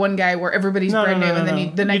movie with one guy where everybody's brand new, and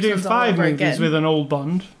then the next one's all over again. You do 5 movies with an old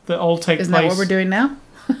Bond that all take place... Isn't that what we're doing now?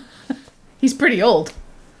 He's pretty old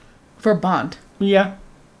for Bond. Yeah.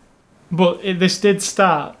 But this did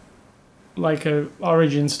start like a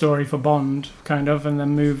origin story for Bond, kind of, and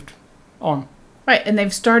then moved on. Right, and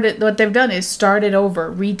what they've done is started over,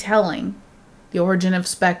 retelling the origin of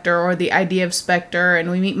Spectre, or the idea of Spectre, and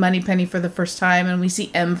we meet Moneypenny for the first time, and we see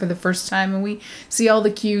M for the first time, and we see all the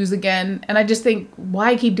Qs again, and I just think,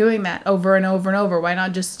 why keep doing that over and over and over? Why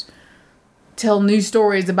not just tell new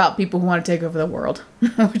stories about people who want to take over the world?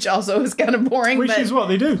 Which also is kind of boring. Which is what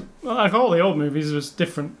they do. Like all the old movies was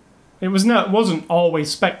different. It wasn't always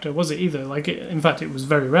Spectre, was it either? In fact, it was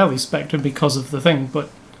very rarely Spectre because of the thing, but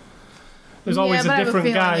there's always a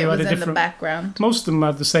different guy who had a different... in the background. Most of them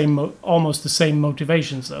had the same, almost the same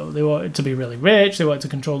motivations, though. They wanted to be really rich, they wanted to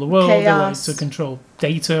control the world, Chaos. They wanted to control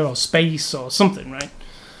data or space or something, right?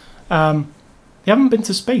 They haven't been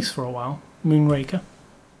to space for a while, Moonraker.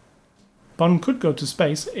 Bond could go to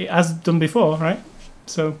space. It has done before, right?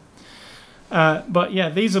 So, but yeah,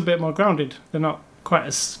 these are a bit more grounded. They're not quite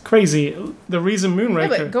as crazy. The reason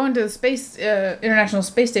Moonraker... Yeah, but going to the space, International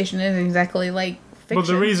Space Station isn't exactly like... But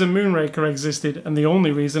the reason Moonraker existed, and the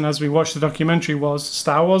only reason, as we watched the documentary, was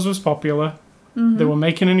Star Wars was popular. Mm-hmm. They were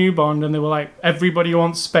making a new Bond, and they were like, everybody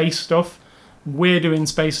wants space stuff. We're doing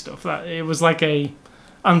space stuff. It was like a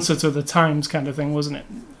answer to the times kind of thing, wasn't it?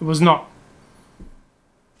 It was not,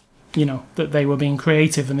 that they were being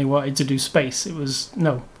creative and they wanted to do space. It was,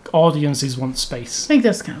 no, audiences want space. I think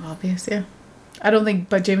that's kind of obvious, yeah. I don't think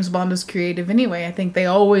but James Bond is creative anyway. I think they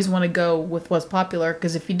always want to go with what's popular,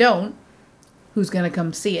 because if you don't, who's going to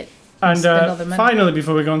come see it? And finally,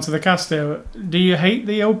 before we go into the cast here, do you hate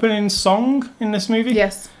the opening song in this movie?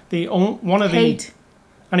 Yes. And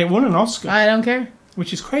it won an Oscar. I don't care.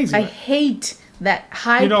 Which is crazy. I hate that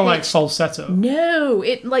high. You don't like falsetto? No.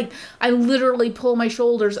 I literally pull my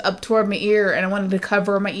shoulders up toward my ear, and I wanted to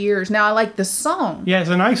cover my ears. Now, I like the song. Yeah, it's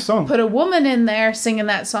a nice song. Put a woman in there singing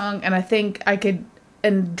that song, and I think I could,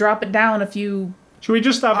 and drop it down a few... Should we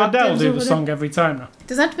just have Adele do the song every time now? It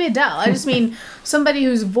doesn't have to be Adele. I just mean somebody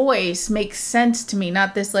whose voice makes sense to me,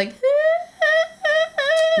 not this like...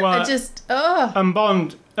 Well, and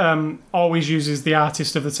Bond always uses the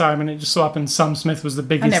artist of the time, and it just so happens Sam Smith was the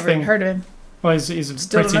biggest thing. I never heard of him. Well, he's a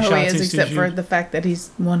Still British don't know who he artist. is, except for the fact that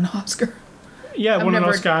he's won an Oscar. Yeah, won an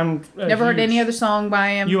Oscar. And never heard any other song by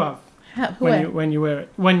him. You have. When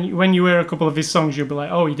you hear a couple of his songs, you'll be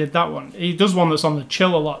like, oh, he did that one. He does one that's on the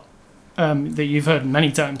chill a lot. That you've heard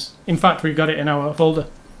many times. In fact, we've got it in our folder.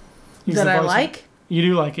 That I like? You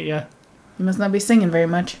do like it, yeah. You must not be singing very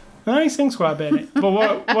much. No, he sings quite a bit in it. But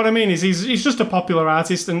what I mean is he's just a popular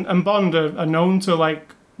artist, and Bond are known to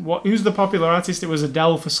like... Who's the popular artist? It was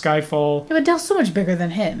Adele for Skyfall. Yeah, but Adele's so much bigger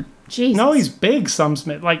than him. Jesus. No, he's big, Sam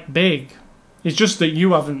Smith. Like, big. It's just that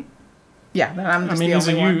you haven't... Yeah, but I'm just the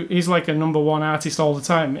only one. He's like a number one artist all the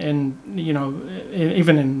time,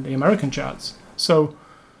 even in the American charts. So...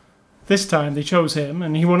 This time they chose him,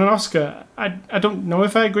 and he won an Oscar. I don't know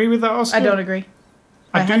if I agree with that Oscar. I don't agree.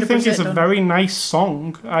 I do think it's a very nice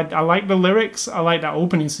song. I like the lyrics. I like that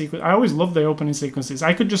opening sequence. I always love the opening sequences.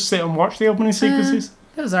 I could just sit and watch the opening sequences.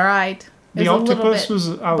 It was alright. The octopus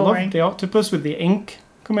was... I loved the octopus with the ink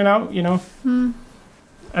coming out,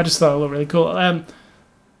 I just thought it looked really cool.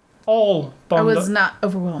 All Bond... I was not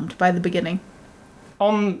overwhelmed by the beginning.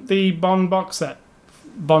 On the Bond box set,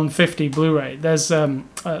 Bond 50 Blu-ray, there's a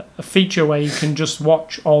feature where you can just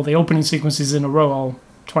watch all the opening sequences in a row, all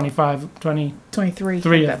 23 of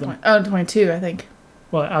them. Point. Oh, 22, I think.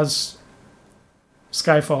 Well, it has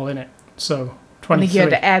Skyfall in it, so 23. I think you had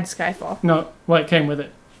to add Skyfall. No, well, it came with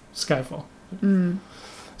it, Skyfall. Mm.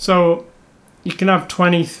 So you can have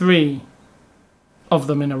 23 of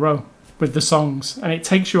them in a row with the songs, and it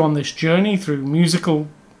takes you on this journey through musical...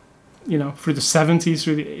 through the 70s,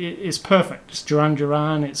 it's perfect. It's Duran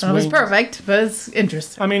Duran. It's perfect, but it's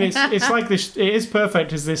interesting. I mean, it's like this. It is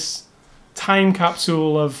perfect as this time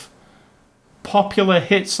capsule of popular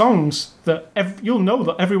hit songs that you'll know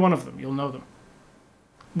that every one of them. You'll know them.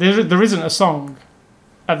 There isn't a song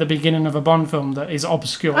at the beginning of a Bond film that is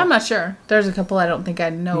obscure. I'm not sure. There's a couple I don't think I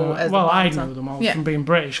know. No, I know them all from being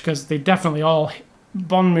British, because they definitely all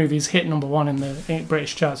Bond movies hit number one in the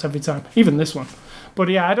British charts every time. Even this one. But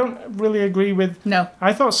yeah, I don't really agree with... No.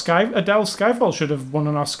 I thought Adele's Skyfall should have won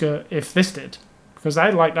an Oscar if this did. Because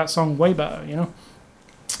I like that song way better,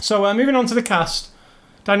 So moving on to the cast.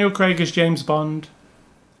 Daniel Craig as James Bond.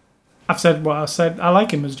 I've said what I said. I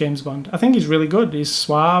like him as James Bond. I think he's really good. He's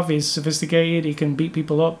suave. He's sophisticated. He can beat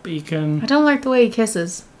people up. I don't like the way he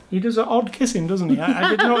kisses. He does an odd kissing, doesn't he? I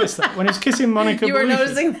did notice that when he's kissing Monica. You were Bellucci,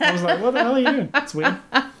 noticing that? I was like, "What the hell are you doing?" It's weird.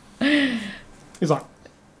 He's like,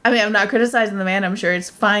 I mean, I'm not criticizing the man. I'm sure it's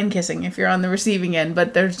fine kissing if you're on the receiving end,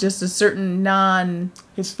 but there's just a certain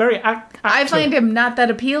it's very. I find him not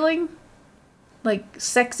that appealing, like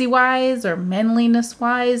sexy wise or manliness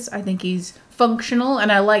wise. I think he's functional,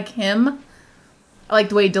 and I like him. I like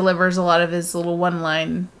the way he delivers a lot of his little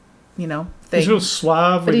one-line, thing. He's real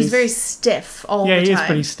suave, but he's very stiff all the time. Yeah, he is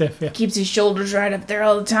pretty stiff. Yeah, keeps his shoulders right up there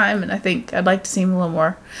all the time, and I think I'd like to see him a little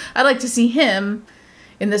more. I'd like to see him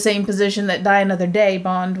in the same position that Die Another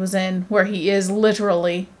Bond was in, where he is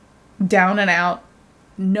literally down and out,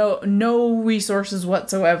 no resources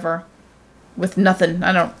whatsoever, with nothing.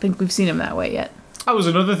 I don't think we've seen him that way yet. That was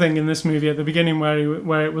another thing in this movie at the beginning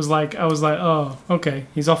where it was like, I was like, oh, okay,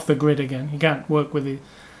 he's off the grid again. He can't work with it.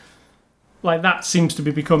 Like, that seems to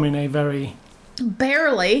be becoming a very...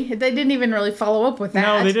 Barely. They didn't even really follow up with that.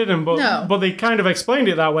 No, they didn't, but they kind of explained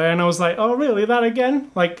it that way, and I was like, oh, really, that again?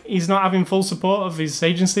 Like, he's not having full support of his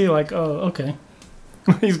agency? Like, oh, okay.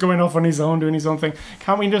 He's going off on his own, doing his own thing.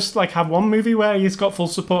 Can't we just, like, have one movie where he's got full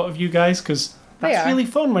support of you guys? Because that's really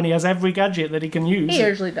fun when he has every gadget that he can use. He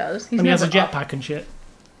usually does. When he has a jetpack and shit.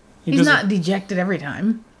 He's not dejected every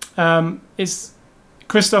time. It's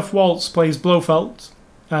Christoph Waltz plays Blofeld.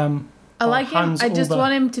 I like him. I just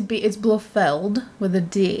want him to be... It's Blofeld with a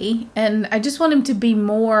D. And I just want him to be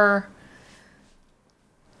more...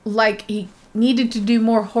 Like, he needed to do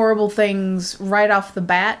more horrible things right off the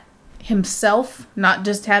bat himself, not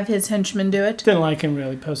just have his henchmen do it. Didn't like him,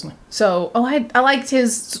 really, personally. So, I liked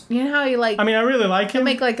his... You know how he, like... I mean, I really like him. He'll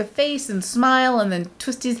make, like, a face and smile and then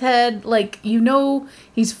twist his head. Like,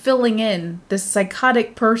 he's filling in this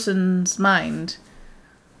psychotic person's mind.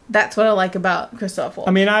 That's what I like about Christoph Waltz.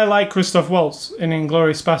 I mean, I like Christoph Waltz in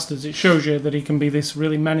Inglourious Basterds. It shows you that he can be this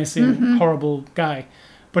really menacing, horrible guy.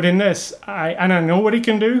 But in this, I know what he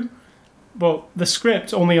can do, but the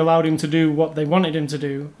script only allowed him to do what they wanted him to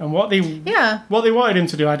do, and what they wanted him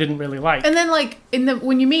to do, I didn't really like. And then, like,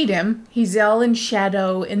 when you meet him, he's all in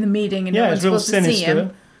shadow in the meeting, and no one's supposed to see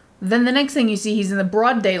him. Then the next thing you see, he's in the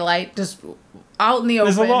broad daylight, just out in the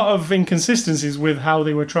open. There's a lot of inconsistencies with how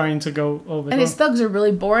they were trying to go over. And his thugs are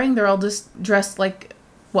really boring. They're all just dressed like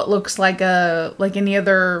what looks like any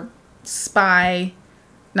other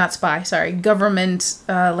government,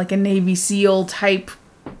 like a Navy SEAL type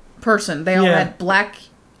person. They all had black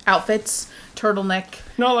outfits, turtleneck.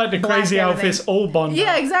 Not like the crazy outfits old Bond.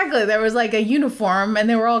 Yeah, exactly. There was like a uniform, and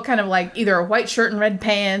they were all kind of like either a white shirt and red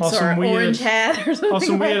pants or orange hat or something. Or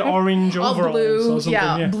some weird orange overalls. Blue, or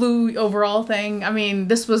something, blue overall thing. I mean,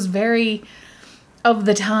 this was very of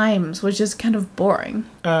the times, which is kind of boring.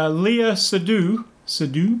 Léa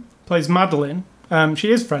Seydoux plays Madeline.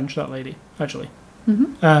 She is French, that lady, actually.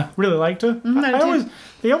 Really liked her.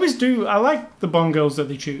 They always do. I like the Bond girls that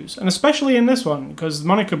they choose, and especially in this one because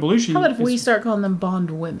Monica Bellucci. How about if we start calling them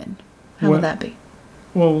Bond women? How would that be?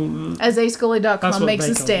 Well, as ascully.com makes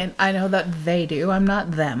a stand, I know that they do. I'm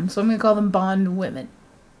not them, so I'm going to call them Bond women.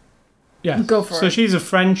 Yeah, go for it. So she's a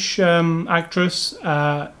French actress.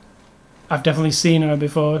 I've definitely seen her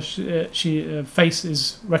before. She face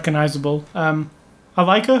is recognizable. I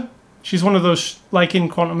like her. She's one of those, like in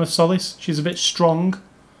Quantum of Solace, she's a bit strong.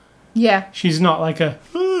 Yeah. She's not like a,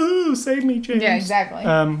 save me, James. Yeah, exactly.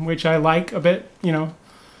 Which I like a bit,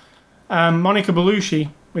 Monica Bellucci,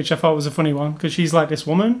 which I thought was a funny one, because she's like this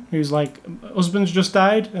woman who's like, husband's just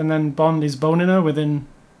died, and then Bond is boning her within...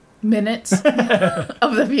 minutes of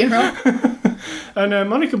the funeral. And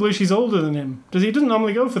Monica Bellucci's older than him. He doesn't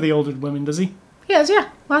normally go for the older women, does he? Yes, yeah.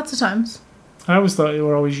 Lots of times. I always thought they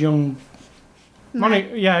were always young...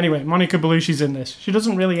 Anyway, Monica Bellucci's in this. She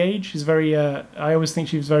doesn't really age. She's very, I always think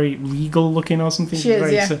she was very regal looking or something. She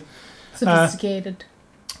is, very, sophisticated.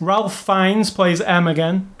 Ralph Fiennes plays M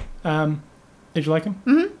again. Did you like him?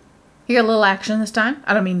 Mm-hmm. He got a little action this time.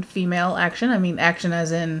 I don't mean female action. I mean action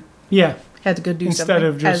as in... Yeah. Had to go do Instead something,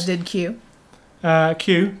 of just, as did Q.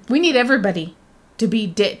 Q. We need everybody to be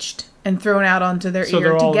ditched and thrown out onto their ear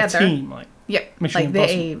they're all together. A team, like Mission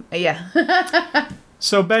Impossible. Yeah.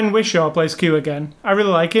 So Ben Whishaw plays Q again. I really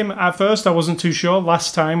like him. At first, I wasn't too sure.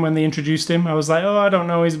 Last time when they introduced him, I was like, I don't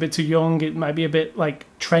know, he's a bit too young. It might be a bit, like,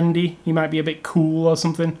 trendy. He might be a bit cool or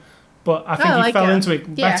something. But I think he fell into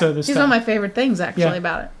it better this time. He's one of my favorite things, actually,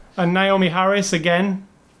 about it. And Naomi Harris, again,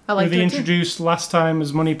 who they introduced last time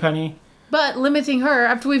as Moneypenny. But limiting her,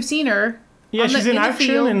 after we've seen her... Yeah, she's in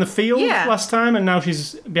action in the field last time, and now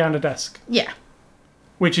she's behind a desk. Yeah.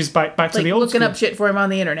 which is back to Like the old looking school. up shit for him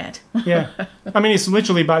on the internet. Yeah. I mean, it's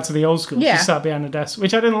literally back to the old school. Yeah. She sat behind a desk,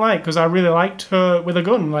 which I didn't like because I really liked her with a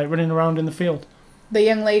gun, like running around in the field. The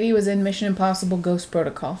young lady was in Mission Impossible Ghost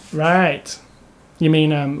Protocol. Right. You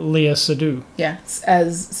mean Leah Sadu? Yeah,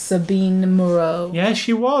 as Sabine Moreau. Yeah,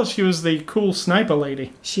 she was. She was the cool sniper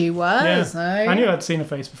lady. She was. Yeah. I knew I'd seen her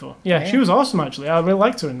face before. Yeah, Yeah. she was awesome, actually. I really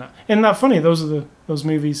liked her in that. Isn't that funny? Those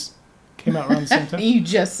movies came out around the same time. You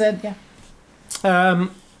just said, yeah.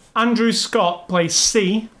 Andrew Scott plays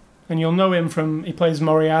C, and you'll know him from... He plays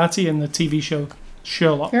Moriarty in the TV show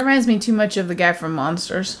Sherlock. He reminds me too much of the guy from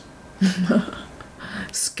Monsters.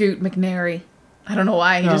 Scoot McNairy. I don't know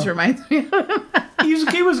why, he just reminds me of him.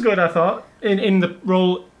 He was good, I thought, in the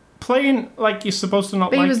role. Playing like you're supposed to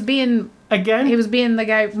not But like... he was being the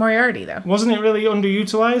guy Moriarty, though. Wasn't it really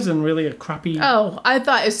underutilized and really a crappy... Oh, I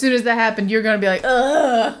thought as soon as that happened, you're going to be like,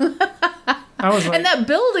 ugh. I was like... And that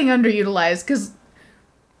building underutilized, because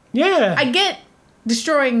Yeah. I get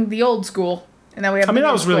destroying the old school, and then we have I mean, the that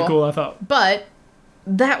new was really school. cool, I thought. But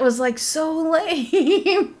that was like so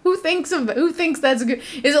lame. Who thinks that's a good?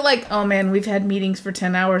 Is it like, oh man, we've had meetings for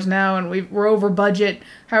 10 hours now and we're over budget.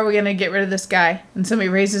 How are we gonna get rid of this guy? And somebody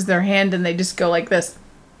raises their hand and they just go like this,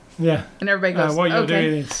 Yeah. and everybody goes, What you're okay.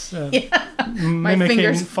 doing is My mimicking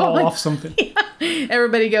fingers fall falling. off something.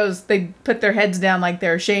 Everybody goes. They put their heads down like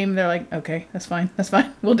they're ashamed. They're like, okay, that's fine.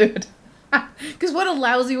 We'll do it. Because what a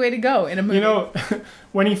lousy way to go in a movie. You know,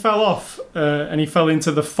 when he fell off and he fell into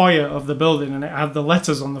the foyer of the building and it had the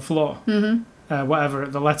letters on the floor, whatever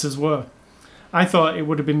the letters were, I thought it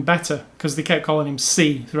would have been better because they kept calling him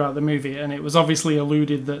C throughout the movie, and it was obviously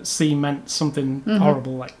alluded that C meant something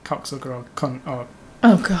horrible like cocksucker or cunt. Or...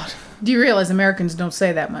 Oh God. Do you realize Americans don't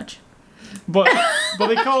say that much? But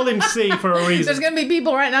they called him C for a reason. There's gonna be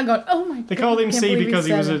people right now going, oh my God. They called him I can't C believe because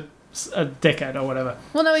he said was it. a dickhead or whatever.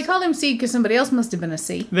 Well, no, he called him C because somebody else must have been a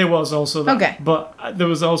C. There was also that. Okay. But there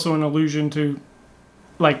was also an allusion to,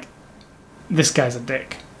 like, this guy's a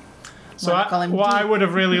dick. So Why not call him what D? I would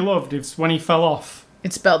have really loved is when he fell off,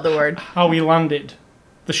 It spelled the word. how he landed,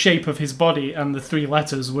 the shape of his body and the 3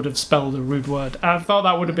 letters would have spelled a rude word. I thought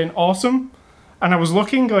that would have been awesome. And I was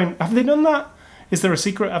looking, going, have they done that? Is there a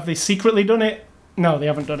secret? Have they secretly done it? No, they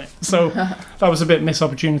haven't done it. So that was a bit missed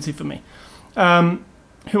opportunity for me.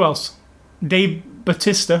 Who else? Dave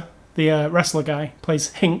Bautista, the wrestler guy, plays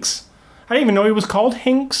Hinks. I didn't even know he was called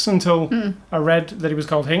Hinks until I read that he was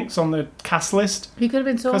called Hinks on the cast list. He could have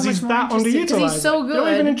been so much Because he's more that interesting. underutilized. Because he's so You're not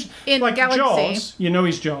good even in like Galaxy. Jaws, you know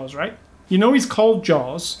he's Jaws, right? You know he's called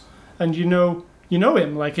Jaws, and you know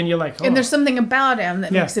him, like, and you're like, oh. And there's something about him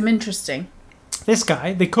that Yeah. makes him interesting. This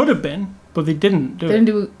guy, they could have been, but they didn't do They it. didn't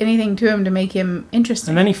do anything to him to make him interesting.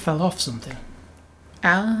 And then he fell off something.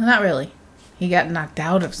 Not really. He got knocked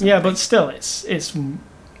out of something. Yeah, but still, it's.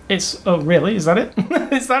 Oh, really? Is that it?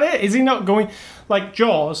 Is that it? Is he not going like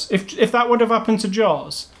Jaws? If that would have happened to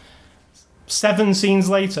Jaws, 7 scenes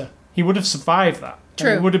later, he would have survived that. And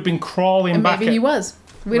True. he would have been crawling And back. maybe he was.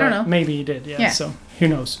 We don't Right, know. Maybe he did. Yeah. Yeah. So who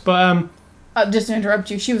knows? But Just to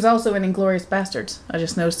interrupt you, she was also in Inglourious Bastards. I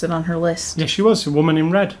just noticed it on her list. yeah, she was a woman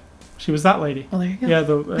in red. She was that lady. Well, there you go. Yeah,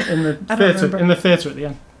 in the I don't theatre. remember. In the theatre at the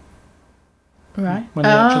end, Right. when they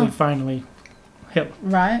actually finally hit.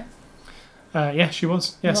 Right. Yeah, she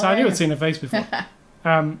was. Yes, Well, I knew yeah. I'd seen her face before.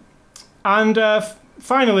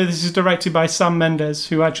 Finally, this is directed by Sam Mendes,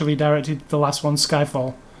 who actually directed the last one,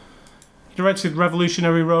 Skyfall. He directed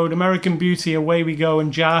Revolutionary Road, American Beauty, Away We Go,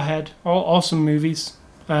 and Jarhead. All awesome movies.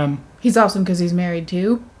 He's awesome because he's married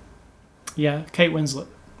too. Yeah, Kate Winslet.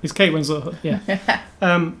 It's Kate Winslet, yeah.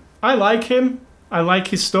 I like him. I like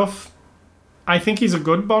his stuff. I think he's a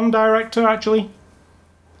good Bond director, actually.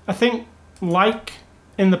 I think, like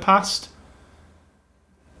in the past,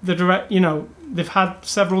 they've had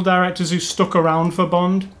several directors who stuck around for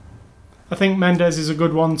Bond. I think Mendes is a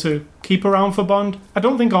good one to keep around for Bond. I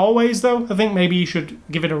don't think always, though. I think maybe you should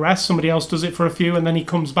give it a rest. Somebody else does it for a few, and then he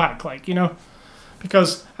comes back,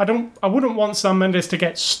 because I wouldn't want Sam Mendes to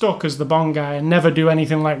get stuck as the Bond guy and never do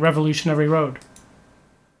anything like Revolutionary Road.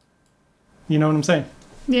 You know what I'm saying?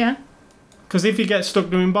 Yeah. Because if he gets stuck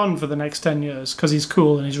doing Bond for the next 10 years, because he's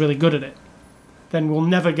cool and he's really good at it, then we'll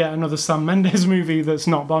never get another Sam Mendes movie that's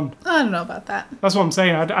not Bond. I don't know about that. That's what I'm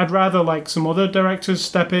saying. I'd rather like some other directors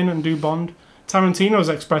step in and do Bond. Tarantino's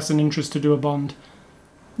expressed an interest to do a Bond.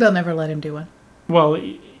 They'll never let him do one. Well,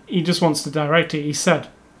 he just wants to direct it, he said.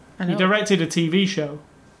 I know. He directed a TV show.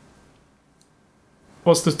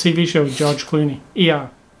 What's the TV show with George Clooney? ER.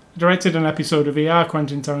 He directed an episode of ER,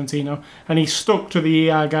 Quentin Tarantino, and he stuck to the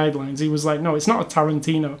ER guidelines. He was like, no, it's not a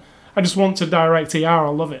Tarantino. I just want to direct ER, I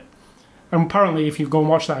love it. And apparently, if you go and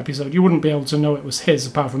watch that episode, you wouldn't be able to know it was his,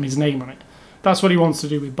 apart from his name on it. That's what he wants to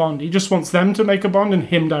do with Bond. He just wants them to make a Bond and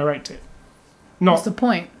him direct it. What's Not the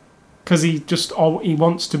point? because he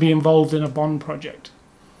wants to be involved in a Bond project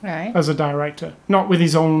Right. as a director. Not with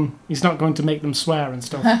his own... He's not going to make them swear and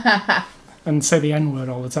stuff. And say the N-word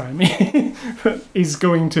all the time. He's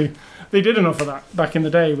going to... They did enough of that back in the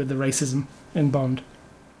day with the racism in Bond.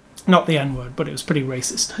 Not the N-word, but it was pretty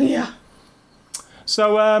racist. Yeah.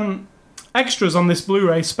 So, extras on this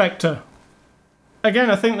Blu-ray, Spectre.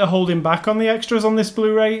 Again, I think they're holding back on the extras on this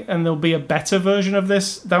Blu-ray, and there'll be a better version of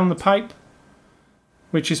this down the pipe,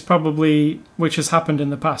 which has happened in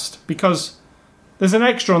the past. Because there's an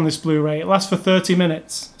extra on this Blu-ray. It lasts for 30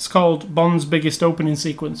 minutes. It's called Bond's Biggest Opening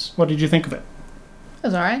Sequence. What did you think of it? It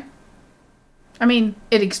was alright. I mean,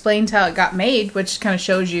 it explains how it got made, which kind of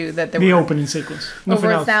shows you that there The were opening sequence. Nothing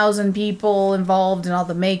over else. 1,000 people involved in all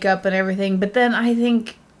the makeup and everything. But then I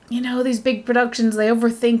think, these big productions, they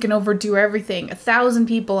overthink and overdo everything. 1,000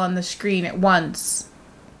 people on the screen at once.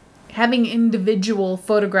 Having individual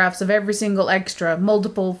photographs of every single extra,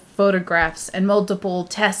 multiple photographs, and multiple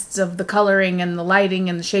tests of the coloring and the lighting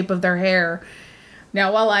and the shape of their hair.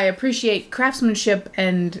 Now, while I appreciate craftsmanship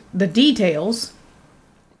and the details,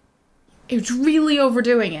 it's really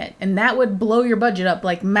overdoing it, and that would blow your budget up,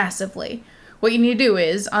 like, massively. What you need to do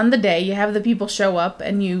is, on the day, you have the people show up,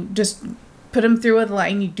 and you just put them through a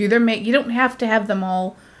line, you do their make. You don't have to have them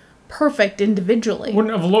all perfect individually.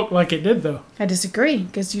 Wouldn't have looked like it did, though. I disagree,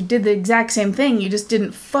 because you did the exact same thing, you just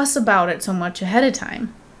didn't fuss about it so much ahead of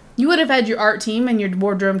time. You would have had your art team and your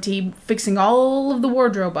wardrobe team fixing all of the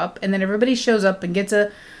wardrobe up, and then everybody shows up and gets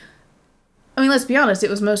let's be honest, it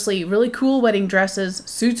was mostly really cool wedding dresses,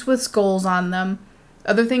 suits with skulls on them,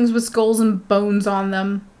 other things with skulls and bones on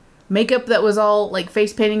them, makeup that was all, like,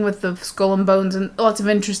 face painting with the skull and bones, and lots of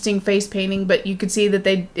interesting face painting, but you could see that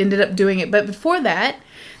they ended up doing it. But before that,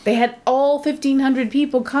 they had all 1,500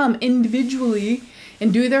 people come individually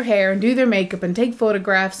and do their hair and do their makeup and take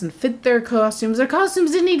photographs and fit their costumes. Their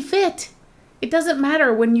costumes didn't need fit. It doesn't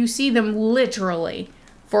matter when you see them literally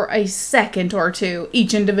for a second or two,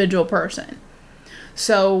 each individual person.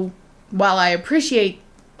 So, while I appreciate,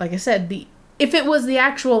 like I said, if it was the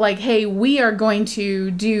actual, like, hey, we are going to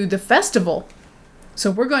do the festival, so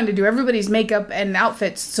we're going to do everybody's makeup and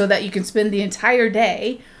outfits so that you can spend the entire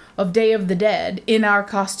day of Day of the Dead in our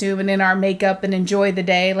costume and in our makeup and enjoy the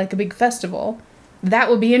day like a big festival, that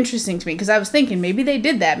would be interesting to me, because I was thinking maybe they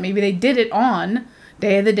did that. Maybe they did it on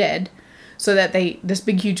Day of the Dead, so that this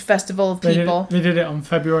big, huge festival of people... They did it on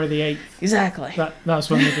February the 8th. Exactly. That's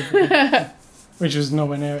when they did it. Which was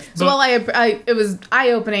nowhere near it. So while it was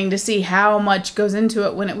eye-opening to see how much goes into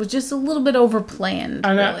it when it was just a little bit overplanned,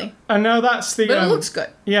 really. I know that's the... But it looks good.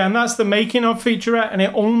 Yeah, and that's the making of featurette, and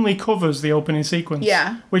it only covers the opening sequence.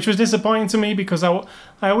 Yeah. Which was disappointing to me, because I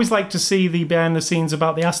always like to see the behind-the-scenes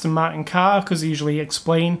about the Aston Martin car, because they usually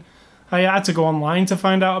explain. I had to go online to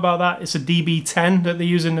find out about that. It's a DB10 that they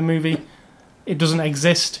use in the movie. It doesn't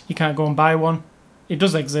exist. You can't go and buy one. It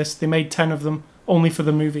does exist. They made 10 of them. Only for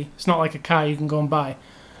the movie. It's not like a car you can go and buy.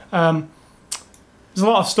 There's a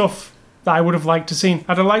lot of stuff that I would have liked to seen.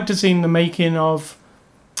 I'd have liked to seen the making of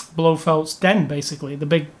Blofeld's den, basically. The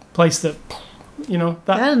big place that, That's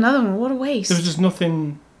another one. What a waste. There was just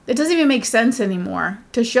nothing... It doesn't even make sense anymore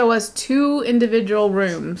to show us two individual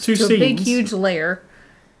rooms Two to scenes. a big, huge lair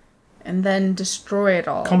and then destroy it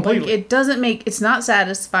all. Completely. Like, it's not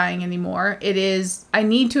satisfying anymore. It is, I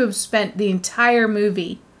need to have spent the entire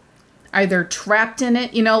movie either trapped in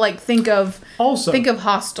it, think of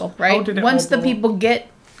Hostel, right? Once the people get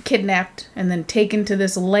kidnapped and then taken to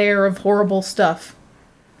this lair of horrible stuff,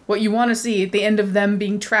 what you want to see at the end of them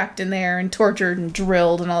being trapped in there and tortured and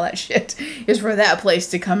drilled and all that shit is for that place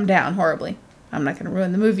to come down horribly. I'm not going to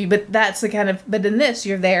ruin the movie, but that's the kind of... But in this,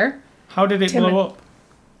 you're there. How did it blow up?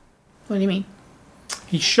 What do you mean?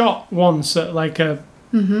 He shot once at like a...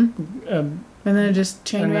 And then it just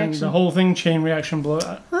chain and reaction. then the whole thing, chain reaction, blew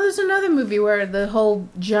up. Well, there's another movie where the whole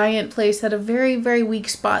giant place had a very, very weak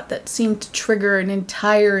spot that seemed to trigger an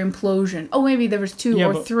entire implosion. Oh, maybe there was two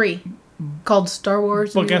or three. Called Star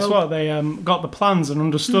Wars. But guess what? They got the plans and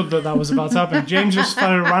understood that was about to happen. James just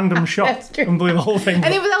fired a random shot and blew the whole thing up.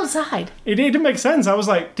 And it was outside. It didn't make sense. I was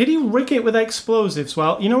like, did he rig it with explosives?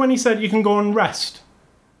 Well, when he said you can go and rest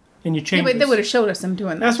in your chambers? Yeah, but they would have showed us him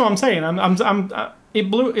doing that. That's what I'm saying.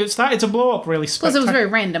 It started to blow up really Plus, it was very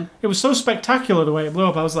random. It was so spectacular the way it blew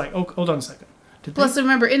up. I was like, oh, hold on a second. Plus,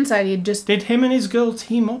 remember, inside he had just... Did him and his girl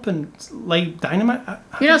team up and lay dynamite?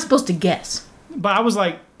 You're not supposed to guess. But I was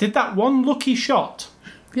like, did that one lucky shot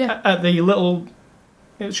at the little...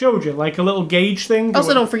 It showed you, like a little gauge thing.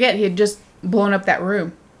 Also, don't forget, he had just blown up that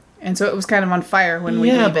room. And so it was kind of on fire when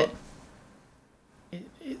we leave it.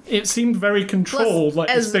 it seemed very controlled, like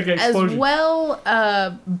this big explosion. As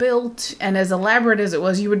well built and as elaborate as it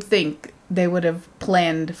was, you would think they would have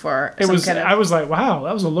planned for I was like, wow,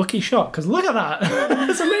 that was a lucky shot, because look at that.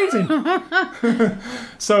 That's amazing.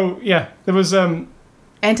 So, yeah, there was...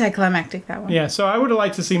 anticlimactic, that one. Yeah, so I would have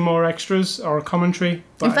liked to see more extras or a commentary.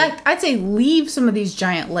 In fact, I'd say leave some of these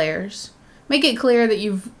giant layers. Make it clear that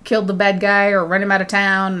you've killed the bad guy or run him out of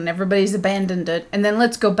town and everybody's abandoned it. And then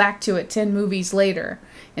let's go back to it 10 movies later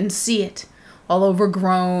and see it all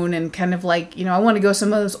overgrown and kind of like, I want to go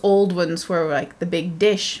some of those old ones where like the big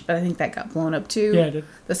dish, but I think that got blown up too. Yeah, it did.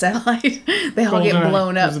 The satellite. They all get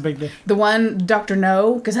blown up. Was a big dish. The one, Dr.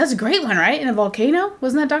 No, because that's a great one, right? In a volcano?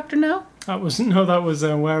 Wasn't that Dr. No? That was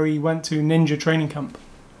where he went to ninja training camp.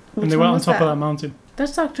 Which and they one went on was top that? of that mountain.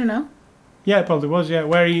 That's Dr. No. Yeah, it probably was, yeah.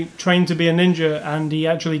 Where he trained to be a ninja and he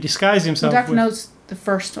actually disguised himself. Dr. No's the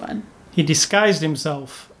first one. He disguised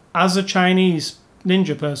himself as a Chinese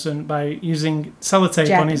ninja person by using sellotape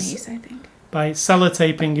Japanese, I think. by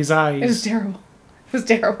sellotaping his eyes. It was terrible. It was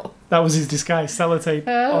terrible. That was his disguise, sellotape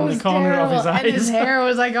on the corner of his eyes. And his hair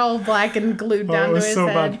was like all black and glued down to his so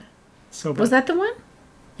head. bad. So bad. Was that the one?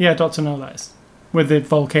 Yeah, Dr. No, that is. With the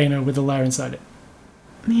volcano with the lair inside it.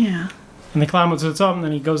 Yeah. And they climb up to the top and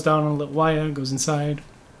then he goes down on a little wire, goes inside.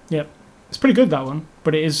 Yep. It's pretty good, that one.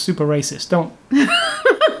 But it is super racist. Don't...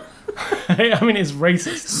 I mean, it's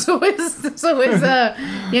racist. So is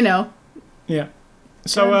Yeah.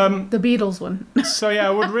 So, the Beatles one. So, yeah,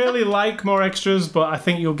 I would really like more extras, but I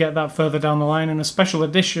think you'll get that further down the line in a special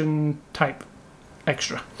edition type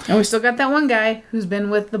extra. And we still got that one guy who's been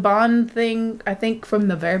with the Bond thing, I think, from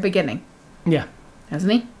the very beginning. Yeah.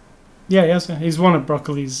 Hasn't he? Yeah, yes. He's one of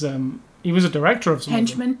Broccoli's... he was a director of some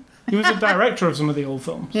Henchman. of them. He was a director of some of the old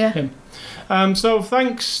films. Yeah. Him. So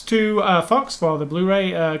thanks to Fox for the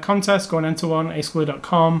Blu-ray contest. Go on Enter One,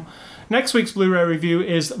 aceclue.com. Next week's Blu-ray review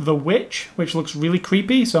is The Witch, which looks really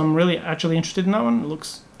creepy, so I'm really actually interested in that one. It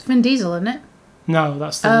looks... It's Vin Diesel, isn't it? No,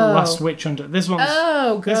 that's the Last Witch Hunter. This one's...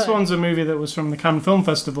 Oh, good. This one's a movie that was from the Cannes Film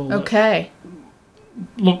Festival. Okay.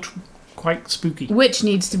 Looked quite spooky. Which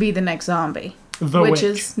needs to be the next zombie. The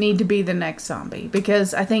Witches Witch. need to be the next zombie,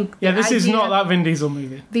 because I think... Yeah, this is not that Vin Diesel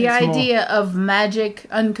movie. The It's idea of magic,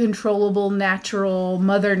 uncontrollable, natural,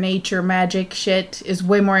 Mother Nature magic shit is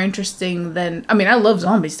way more interesting than... I mean, I love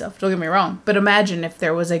zombie stuff, don't get me wrong. But imagine if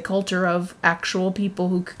there was a culture of actual people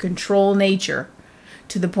who could control nature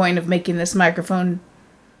to the point of making this microphone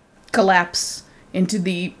collapse into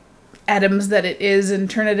the atoms that it is and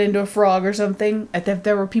turn it into a frog or something. If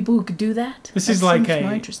there were people who could do that, This that is like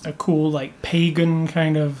seems more a cool, like, pagan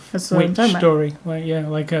kind of That's what I'm witch talking about. story. Like, yeah,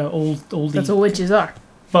 like a oldie. That's what witches are.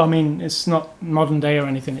 But I mean, it's not modern day or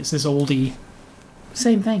anything. It's this oldie.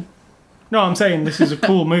 Same thing. No, I'm saying this is a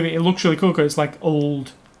cool movie. It looks really cool because it's like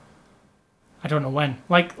old. I don't know when.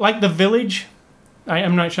 Like The Village.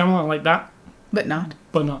 M. Night Shyamalan, like that, But not.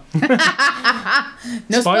 but not.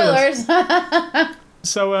 No spoilers.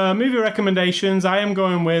 So, movie recommendations. I am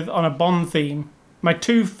going with, on a Bond theme, my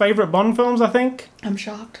two favourite Bond films, I think. I'm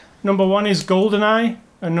shocked. Number one is GoldenEye,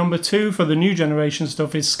 and number two for the new generation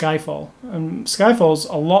stuff is Skyfall. And Skyfall's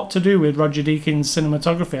a lot to do with Roger Deakins'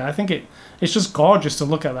 cinematography. I think it's just gorgeous to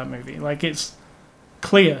look at that movie. Like, it's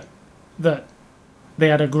clear that they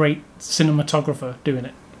had a great cinematographer doing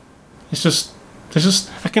it. It's just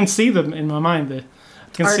I can see them in my mind.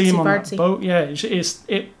 I can see him on that boat. Yeah,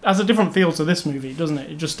 it has a different feel to this movie, doesn't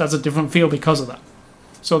it? It just has a different feel because of that.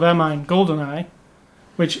 So they're mine. GoldenEye,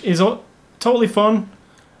 which is totally fun.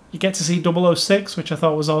 You get to see 006, which I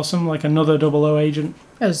thought was awesome, like another 00 agent.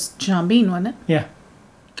 It was Sean Bean, wasn't it? Yeah.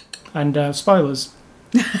 And spoilers.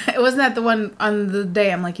 It wasn't that the one on the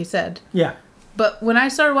dam, like you said. Yeah. But when I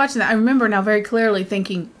started watching that, I remember now very clearly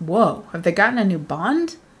thinking, whoa, have they gotten a new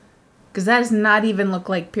Bond? Because that does not even look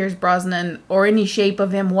like Pierce Brosnan or any shape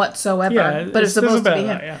of him whatsoever. Yeah, but it's supposed to be him.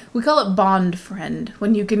 That, yeah. We call it Bond friend,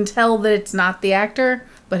 when you can tell that it's not the actor,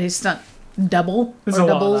 but his stunt double. There's or a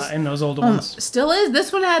doubles. lot of that in those older ones. Still is.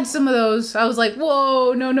 This one had some of those. I was like,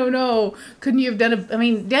 whoa, no. Couldn't you have done I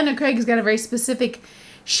mean, Daniel Craig's got a very specific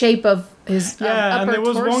shape of his upper and there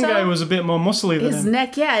was torso. one guy who was a bit more muscly than His him.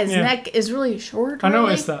 neck, his neck is really short. I really.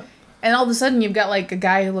 noticed that. And all of a sudden, you've got like a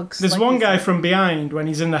guy who looks. There's like one guy from behind when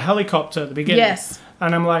he's in the helicopter at the beginning. Yes.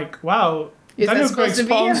 And I'm like, wow, Is that Daniel supposed Craig's to be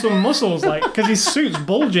put on him? some muscles, like, because his suit's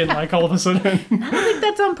bulging, like, all of a sudden. I don't think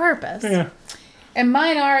that's on purpose. Yeah. And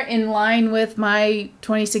mine are in line with my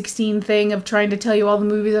 2016 thing of trying to tell you all the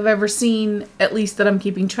movies I've ever seen, at least that I'm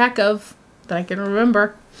keeping track of, that I can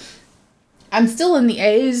remember. I'm still in the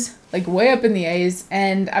A's, like way up in the A's,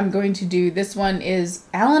 and I'm going to do, this one is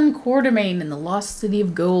Alan Quartermain in The Lost City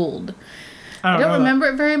of Gold. I don't know remember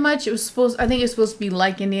it very much. I think it's supposed to be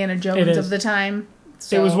like Indiana Jones of the time.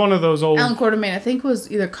 So, it was one of those old Alan Quartermain, I think,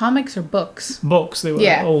 was either comics or books. books. They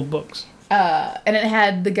were old books. And it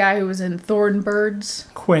had the guy who was in Thor and Birds.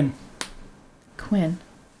 Quinn.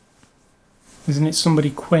 Isn't it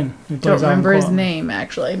somebody Quinn? Don't remember his name,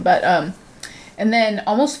 actually. But, and then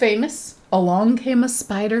Almost Famous, Along Came a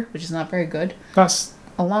Spider, which is not very good. That's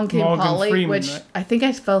Along Came Morgan Polly, Freeman, which right? I think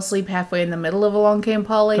I fell asleep halfway in the middle of Along Came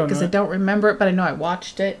Polly because I don't remember it, but I know I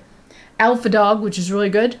watched it. Alpha Dog, which is really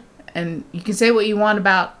good. And you can say what you want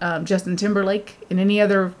about Justin Timberlake in any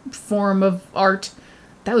other form of art.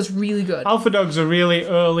 That was really good. Alpha Dog's a really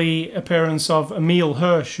early appearance of Emile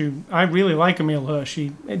Hirsch, who I really like. Emile Hirsch. He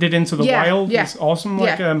did Into the Wild. Yeah. It's awesome.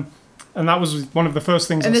 And that was one of the first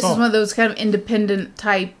things I saw. And this is one of those kind of independent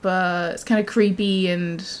type, it's kind of creepy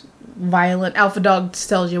and violent. Alpha Dog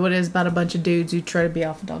tells you what it is about a bunch of dudes who try to be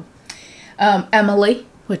Alpha Dog. Emily,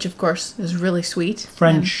 which of course is really sweet.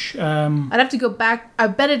 French. I'd have to go back. I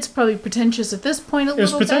bet it's probably pretentious at this point a little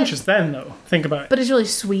bit. It was pretentious then, though. Think about it. But it's really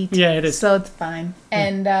sweet. Yeah, it is. So it's fine.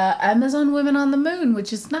 And Amazon Women on the Moon,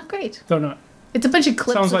 which is not great. Don't know. It's a bunch of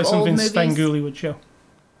clips Sounds like of old something movies. Sven Gulli would show.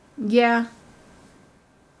 Yeah.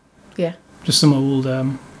 Yeah. Just some old.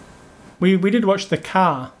 We did watch The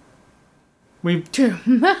Car. True.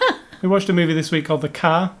 We watched a movie this week called The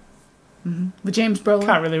Car. With James Brolin.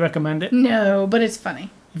 Can't really recommend it. No, but it's funny.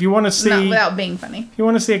 If you want to see, Not without being funny. if you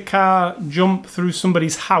want to see a car jump through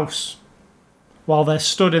somebody's house while they're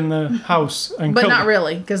stood in the house and But kill not them,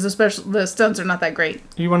 really, because the stunts are not that great.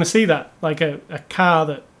 you want to see that, like a car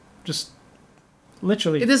that just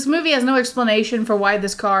literally, This movie has no explanation for why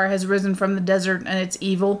this car has risen from the desert and it's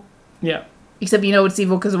evil. yeah. Except you know it's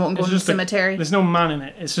evil because it won't go It's in the just a- cemetery. There's no man in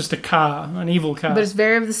it. It's just a car, an evil car. But it's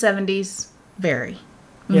very of the 70s. Very.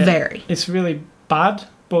 Yeah. Very. It's really bad,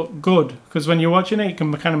 but good, because when you're watching it, you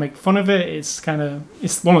can kind of make fun of it. It's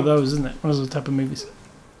one of those, isn't it? One of those type of movies.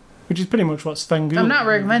 Which is pretty much what Sven Gulli. I'm not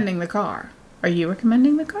recommending the car. Are you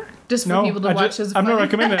recommending the car? Just for people to watch as I'm not funny?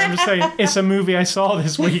 recommending it. I'm just saying it's a movie I saw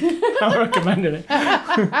this week. I'm recommending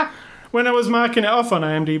it. When I was marking it off on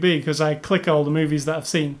IMDb, because I click all the movies that I've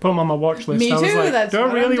seen, put them on my watch list. Me I was too, like, that's do I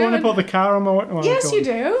what really I'm want to doing. put the car on my watch? Oh, Yes, God. you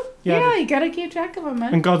do. Yeah, I Yeah, do. you gotta keep track of them,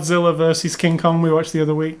 man. And Godzilla versus King Kong we watched the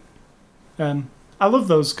other week. I love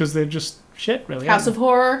those because they're just shit, really. House of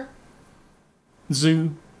Horror,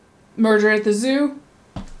 Zoo. Murder at the Zoo.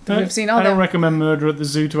 We've seen all I don't them. Recommend Murder at the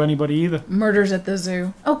Zoo to anybody either. Murders at the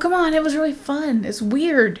Zoo. Oh, come on, it was really fun. It's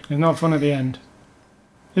weird. It's not fun at the end.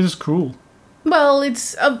 It's just cruel. Well,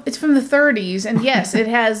 it's from the 30s, and yes, it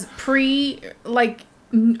has I'm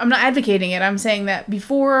not advocating it. I'm saying that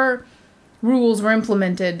before rules were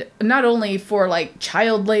implemented, not only for like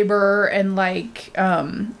child labor and like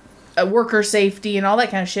worker safety and all that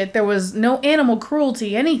kind of shit, there was no animal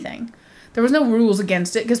cruelty, anything. There was no rules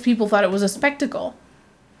against it because people thought it was a spectacle.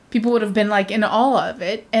 People would have been like in awe of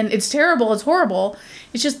it, and it's terrible, it's horrible.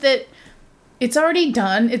 It's just that it's already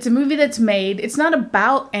done. It's a movie that's made. It's not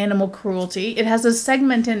about animal cruelty. It has a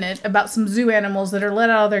segment in it about some zoo animals that are let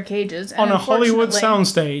out of their cages. And On a Hollywood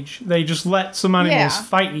unfortunately- soundstage, they just let some animals Yeah.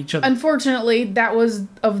 fight each other. Unfortunately, that was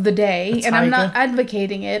of the day, A and I'm not tiger.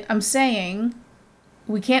 advocating it. I'm saying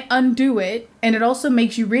we can't undo it, and it also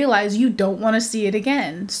makes you realize you don't want to see it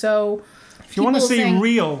again. So, If you want to people see saying-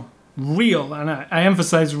 real, and I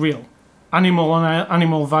emphasize real, animal on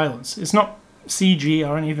animal violence, it's not CG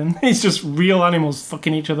or anything. It's just real animals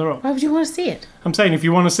fucking each other up. why would you want to see it? I'm saying if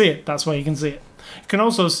you want to see it, that's where you can see it. You can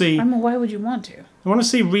also see, I mean, why would you want to? you want to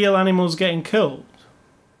see real animals getting killed,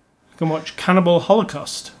 you can watch Cannibal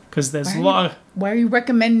Holocaust, because there's a lot of... Why are you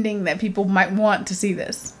recommending that people might want to see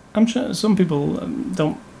this? I'm sure some people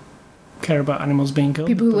don't care about animals being killed.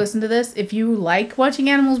 People who but- listen to this, if you like watching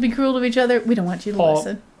animals be cruel to each other, we don't want you to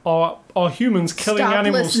listen. Or humans killing Stop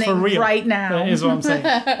animals for listening real. right now. That is what I'm saying.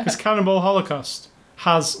 Because Cannibal Holocaust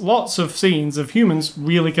has lots of scenes of humans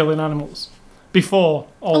really killing animals. Before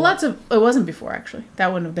all Well, it wasn't before, actually. That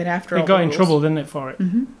wouldn't have been after all it got the in rules. trouble, didn't it, for it?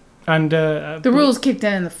 Mm-hmm. And The rules kicked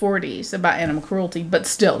in the 40s about animal cruelty, but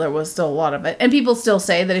still, there was still a lot of it. And people still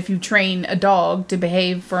say that if you train a dog to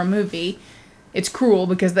behave for a movie, it's cruel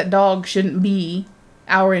because that dog shouldn't be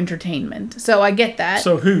our entertainment. So I get that.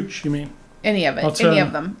 So Hooch, you mean? Any of it. Or Any Turner.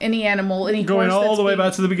 of them. Any animal, any Going horse all that's the way being-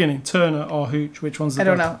 back to the beginning. Turner or Hooch, which one's the I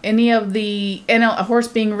don't best? know. Any of the a horse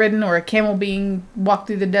being ridden or a camel being walked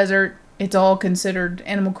through the desert, it's all considered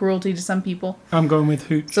animal cruelty to some people. I'm going with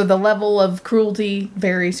Hooch. So the level of cruelty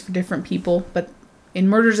varies for different people, but in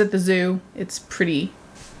Murders at the Zoo, it's pretty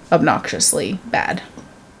obnoxiously bad.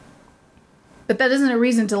 But that isn't a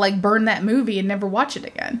reason to like burn that movie and never watch it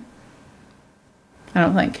again. I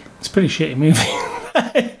don't think. It's a pretty shitty movie.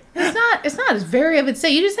 It's not It's very of its day.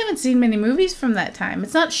 You just haven't seen many movies from that time.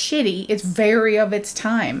 It's not shitty. It's very of its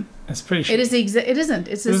time. It's pretty shitty. It is it isn't.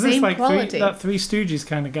 It's the same quality. That Three Stooges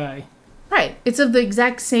kind of guy. Right. It's of the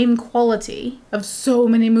exact same quality of so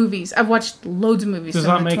many movies. I've watched loads of movies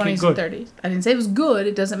from the 20s and 30s. I didn't say it was good.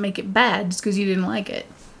 It doesn't make it bad just because you didn't like it.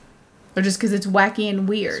 Or just because it's wacky and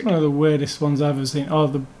weird. It's one of the weirdest ones I've ever seen. Or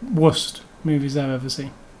the worst movies I've ever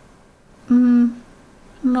seen. I don't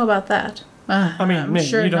know about that. I mean, I'm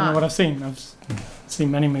sure you don't not. know what I've seen. I've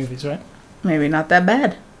seen many movies, right? Maybe not that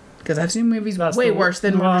bad. Because I've seen movies way worse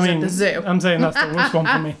than Murders at the Zoo. I'm saying that's the worst one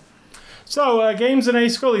for me. So, games and A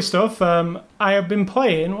Scully stuff. I have been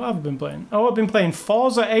playing... What have I been playing? Oh, I've been playing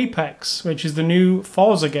Forza Apex, which is the new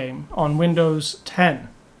Forza game on Windows 10.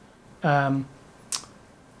 The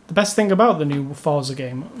best thing about the new Forza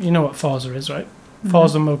game... You know what Forza is, right?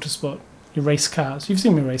 Forza Motorsport. You race cars. You've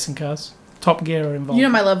seen me racing cars. Top Gear are involved. You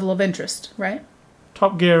know my level of interest, right?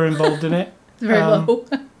 Top Gear involved in it. It's very low.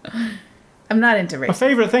 I'm not into My racing.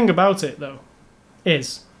 favourite thing about it, though,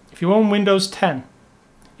 is if you own Windows 10,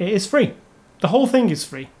 it is free. The whole thing is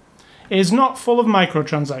free. It is not full of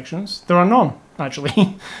microtransactions. There are none,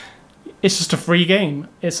 actually. It's just a free game.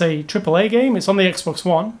 It's a AAA game. It's on the Xbox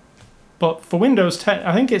One. But for Windows 10,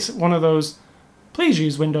 I think it's one of those, please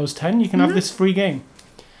use Windows 10. You can have this free game.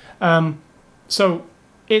 So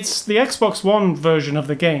it's the Xbox One version of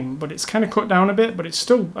the game, but it's kind of cut down a bit, but it's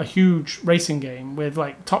still a huge racing game with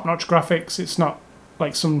like top-notch graphics. It's not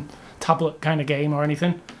like some tablet kind of game or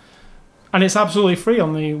anything. And it's absolutely free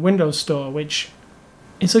on the Windows Store, which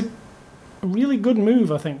is a really good move,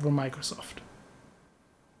 I think, from Microsoft.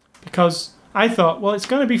 Because I thought, well, it's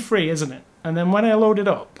going to be free, isn't it? And then when I load it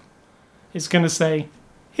up, it's going to say,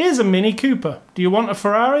 here's a Mini Cooper. Do you want a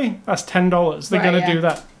Ferrari? That's $10. They're going to do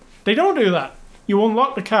that. They don't do that. You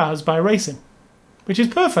unlock the cars by racing, which is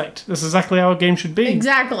perfect. That's exactly how a game should be.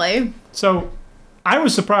 Exactly. So I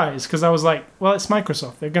was surprised because I was like, well, it's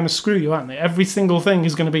Microsoft. They're going to screw you, aren't they? Every single thing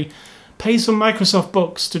is going to be, pay some Microsoft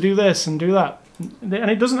bucks to do this and do that. And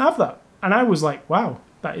it doesn't have that. And I was like, wow,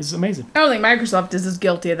 that is amazing. I don't think Microsoft is as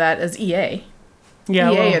guilty of that as EA.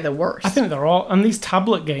 Yeah, EA are the worst. I think they're all... And these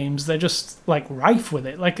tablet games, they're just, like, rife with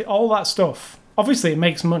it. Like, all that stuff. Obviously, it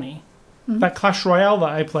makes money. That Clash Royale that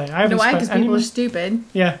I play, I haven't why? spent Because any people are money. stupid.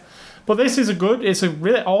 Yeah. But this is it's a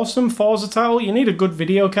really awesome Forza title. You need a good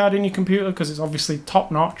video card in your computer because it's obviously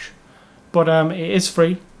top-notch. But it is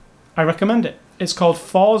free. I recommend it. It's called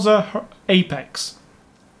Forza Apex,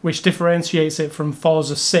 which differentiates it from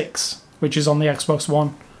Forza 6, which is on the Xbox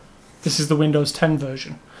One. This is the Windows 10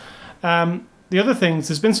 version. The other things,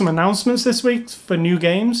 there's been some announcements this week for new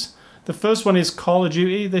games. The first one is Call of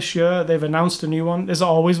Duty this year. They've announced a new one. There's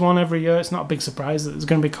always one every year. It's not a big surprise that there's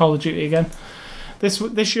going to be Call of Duty again.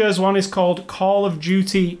 This year's one is called Call of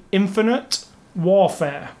Duty Infinite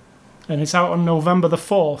Warfare, and it's out on November the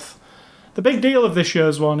 4th. The big deal of this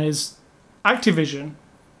year's one is Activision.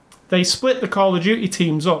 They split the Call of Duty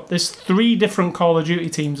teams up. There's 3 different Call of Duty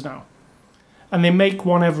teams now, and they make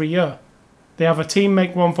one every year. They have a team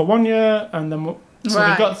make one for 1 year, and then so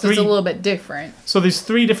they've got 3. So it's a little bit different. So there's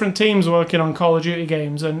 3 different teams working on Call of Duty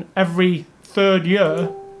games, and every 3rd year,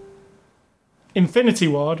 Infinity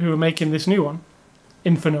Ward, who are making this new one,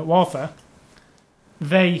 Infinite Warfare,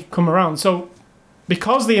 they come around. So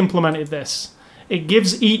because they implemented this, it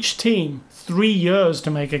gives each team 3 years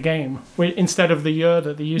to make a game instead of the year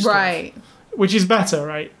that they used to. Right. Which is better,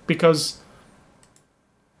 right? Because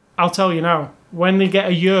I'll tell you now, when they get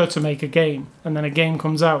a year to make a game and then a game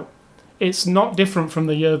comes out, it's not different from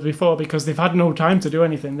the year before because they've had no time to do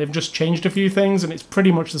anything. They've just changed a few things and it's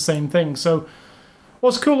pretty much the same thing. So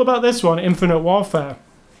what's cool about this one, Infinite Warfare,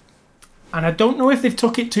 and I don't know if they've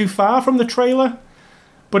took it too far from the trailer,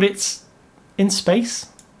 but it's in space.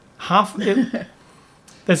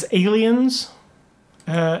 There's aliens.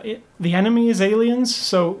 The enemy is aliens.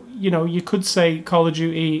 So, you could say Call of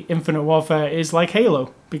Duty Infinite Warfare is like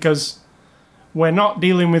Halo because we're not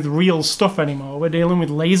dealing with real stuff anymore. We're dealing with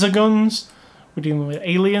laser guns. We're dealing with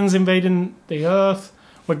aliens invading the Earth.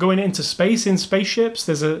 We're going into space in spaceships.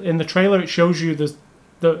 In the trailer, it shows you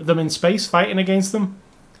them in space fighting against them.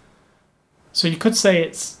 So you could say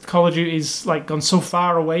it's Call of Duty's like gone so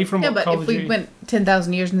far away from what Call of Duty... Yeah, but if we went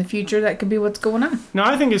 10,000 years in the future, that could be what's going on. No,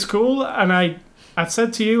 I think it's cool, and I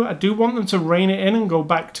said to you, I do want them to rein it in and go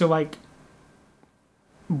back to like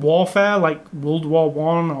warfare, like World War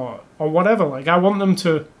One or whatever. Like I want them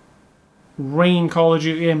to rein Call of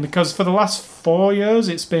Duty in because for the last 4 years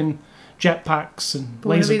it's been jetpacks and But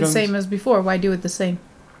laser it'll be guns. the same as before. Why do it the same?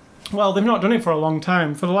 Well, they've not done it for a long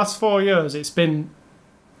time. For the last 4 years, it's been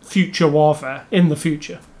future warfare in the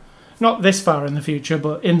future. Not this far in the future,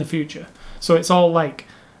 but in the future. So it's all like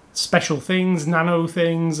special things, nano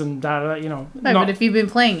things, and Right, but if you've been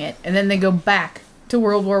playing it and then they go back to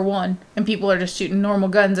World War One and people are just shooting normal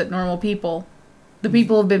guns at normal people, the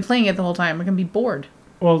people who've been playing it the whole time are gonna be bored.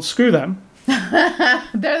 Well, screw them.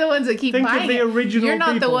 They're the ones that keep Think buying of the it. original You're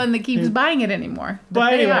not the people. one that keeps buying it anymore. But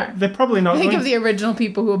they anyway, are. they're probably not Think going of the original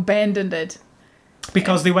people who abandoned it.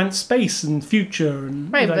 because they went space and future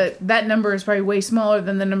and Right, but that number is probably way smaller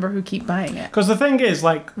than the number who keep buying it. because the thing is,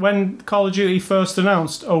 like, when Call of Duty first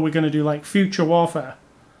announced, oh, we're going to do like future warfare,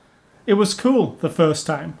 it was cool the first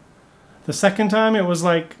time. The second time, it was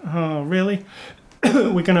like, oh, really?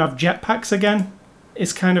 We're going to have jetpacks again?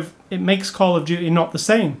 It makes Call of Duty not the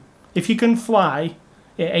same. If you can fly,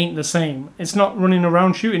 it ain't the same. It's not running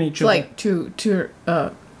around shooting each other. Like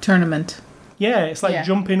tournament. Yeah, it's like Yeah.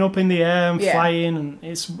 jumping up in the air and Yeah. flying, and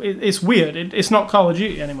it's weird. It's not Call of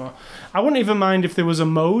Duty anymore. I wouldn't even mind if there was a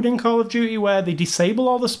mode in Call of Duty where they disable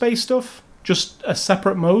all the space stuff, just a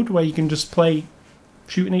separate mode where you can just play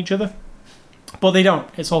shooting each other. But they don't.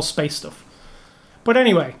 It's all space stuff. But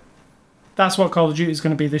anyway, that's what Call of Duty is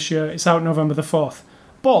going to be this year. It's out November the 4th.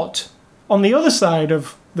 But on the other side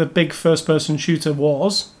of the big first-person shooter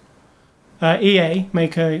wars, EA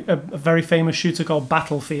make a very famous shooter called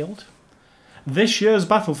Battlefield. This year's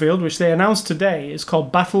Battlefield, which they announced today, is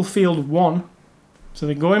called Battlefield 1. So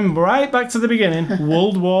they're going right back to the beginning,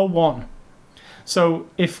 World War 1. So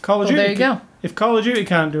if Call of Duty, there you go. if Call of Duty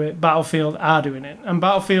can't do it, Battlefield are doing it. And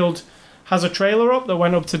Battlefield has a trailer up that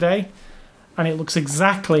went up today, and it looks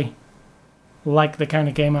exactly like the kind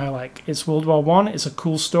of game I like. It's World War 1, it's a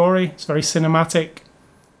cool story, it's very cinematic.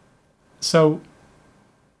 So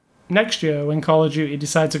next year, when Call of Duty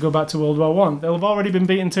decide to go back to World War 1, they'll have already been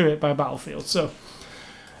beaten to it by Battlefield. So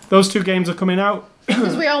those two games are coming out.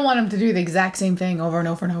 Because we all want them to do the exact same thing over and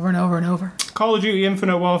over and over and over and over. Call of Duty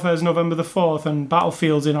Infinite Warfare is November the 4th, and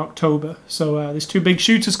Battlefield's in October. So there's two big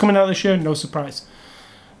shooters coming out this year, no surprise.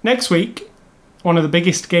 Next week, one of the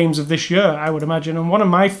biggest games of this year, I would imagine, and one of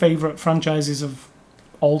my favourite franchises of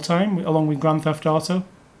all time, along with Grand Theft Auto,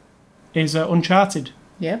 is Uncharted.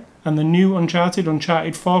 Yep. And the new Uncharted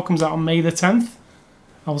 4, comes out on May the 10th.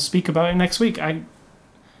 I will speak about it next week.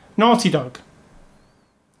 Naughty Dog.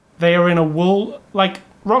 They are in a world... Like,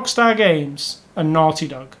 Rockstar Games and Naughty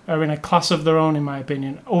Dog are in a class of their own, in my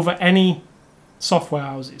opinion, over any software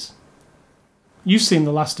houses. You've seen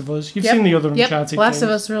The Last of Us. You've seen the other Uncharted Last games. of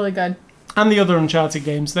Us really good. And the other Uncharted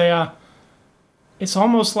games. They are... It's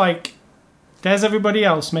almost like there's everybody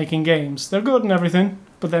else making games. They're good and everything,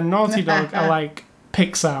 but then Naughty Dog are like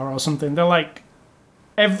Pixar or something. They're like...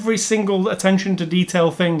 Every single attention to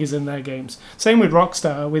detail thing is in their games. Same with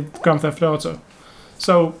Rockstar, with Grand Theft Auto.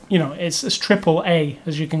 So, it's as triple A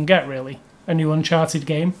as you can get, really. A new Uncharted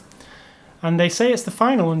game. And they say it's the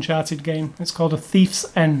final Uncharted game. It's called A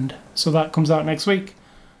Thief's End. So that comes out next week.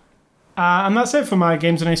 And that's it for my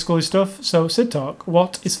Games and A Scully stuff. So, Sid Talk,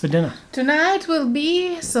 what is for dinner? Tonight will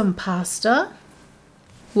be some pasta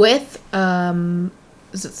with,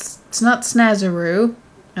 it's not Snazaroo.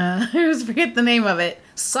 I always forget the name of it.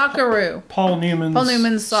 Socceroo. Paul Newman's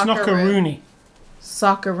Socceroo.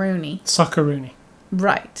 Snockeroony. Socceroony.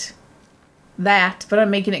 Right. That, but I'm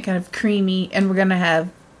making it kind of creamy, and we're going to have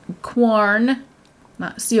corn,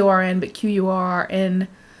 not C-O-R-N, but Q-U-R-N,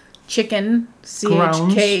 chicken,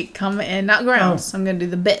 C-H-K, come in, not grounds. I'm going to do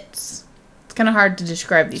the bits. It's kind of hard to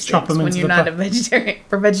describe these Chop things them when into you're the not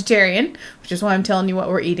a vegetarian, which is why I'm telling you what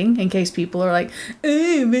we're eating, in case people are like,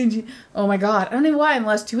 oh my god. I don't know why in the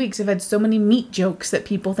last 2 weeks I've had so many meat jokes that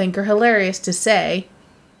people think are hilarious to say.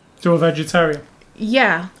 To a vegetarian.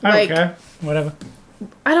 Yeah. I don't care. Whatever.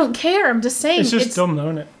 I don't care. I'm just saying. It's just dumb, though,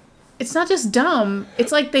 isn't it? It's not just dumb.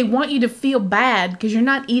 It's like they want you to feel bad because you're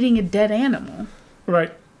not eating a dead animal.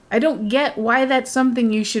 Right. I don't get why that's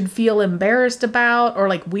something you should feel embarrassed about or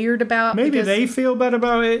like weird about. Maybe they feel bad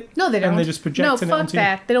about it. No, they don't. And they're just projecting it onto you. No, fuck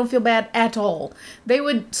that. They don't feel bad at all. They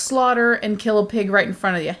would slaughter and kill a pig right in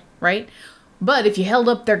front of you, right? But if you held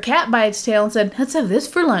up their cat by its tail and said, let's have this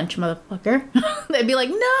for lunch, motherfucker, they'd be like,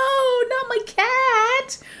 no, not my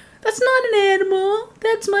cat. That's not an animal.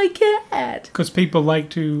 That's my cat. Because people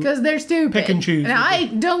like to... Because they're stupid. Pick and choose.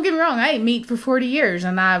 And don't get me wrong, I ate meat for 40 years,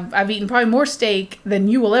 and I've eaten probably more steak than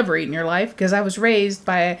you will ever eat in your life, because I was raised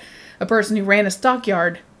by a person who ran a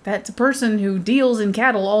stockyard. That's a person who deals in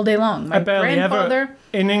cattle all day long. My grandfather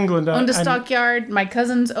in England owned a stockyard. My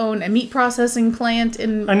cousins own a meat processing plant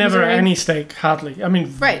in I never Missouri. had any steak, hardly. I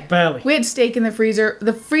mean, barely. We had steak in the freezer.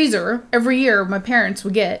 The freezer, every year, my parents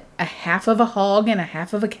would get a half of a hog and a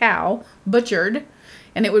half of a cow butchered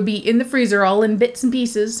and it would be in the freezer all in bits and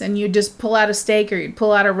pieces, and you'd just pull out a steak, or you'd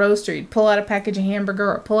pull out a roast, or you'd pull out a package of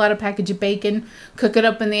hamburger, or pull out a package of bacon, cook it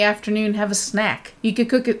up in the afternoon, have a snack. You could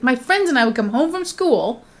cook it. My friends and I would come home from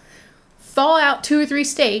school, thaw out 2 or 3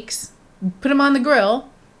 steaks, put them on the grill,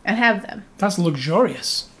 and have them. That's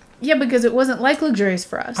luxurious. Yeah, because it wasn't like luxurious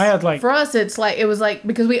for us. I had like... For us, it was like,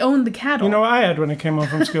 because we owned the cattle. You know what I had when I came home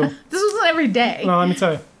from school? This wasn't every day. No, let me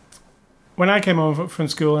tell you. When I came home from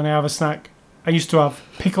school and I have a snack, I used to have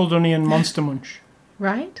pickled onion Monster Munch.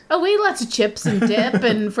 Right? Oh, we ate lots of chips and dip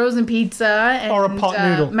and frozen pizza and Or a pot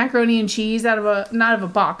noodle. Macaroni and cheese not out of a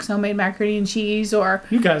box, homemade macaroni and cheese, or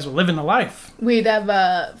You guys were living the life. we'd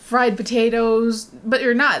have fried potatoes, but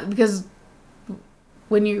you're not, because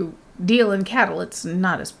when you deal in cattle, it's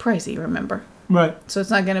not as pricey, remember? Right. So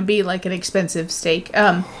it's not going to be like an expensive steak.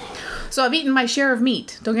 So I've eaten my share of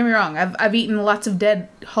meat. Don't get me wrong. I've eaten lots of dead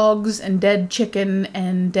hogs and dead chicken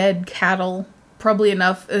and dead cattle. Probably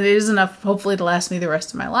enough. It is enough, hopefully, to last me the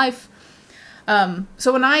rest of my life.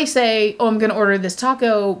 So when I say, oh, I'm going to order this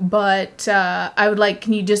taco, but I would like,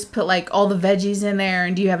 can you just put like all the veggies in there?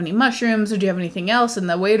 And do you have any mushrooms, or do you have anything else? And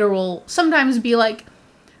the waiter will sometimes be like,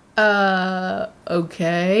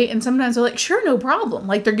 okay. And sometimes they're like, sure, no problem.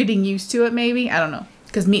 Like they're getting used to it, maybe. I don't know.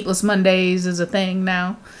 Because Meatless Mondays is a thing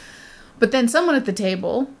now. But then someone at the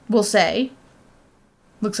table will say,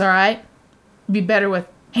 looks all right. Be better with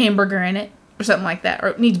hamburger in it, or something like that. Or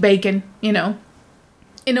it needs bacon, you know.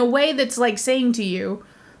 In a way that's like saying to you,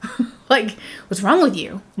 like, what's wrong with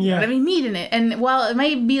you? Yeah. Not having meat in it. And while it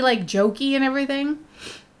might be like jokey and everything,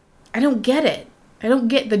 I don't get it. I don't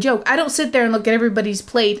get the joke. I don't sit there and look at everybody's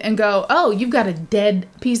plate and go, oh, you've got a dead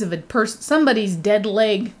piece of a person, somebody's dead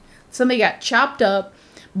leg. Somebody got chopped up,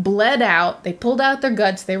 bled out, they pulled out their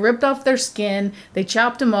guts, they ripped off their skin, they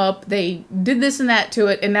chopped them up, they did this and that to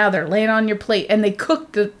it, and now they're laying on your plate. And they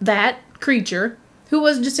cooked that creature, who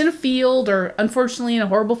was just in a field or unfortunately in a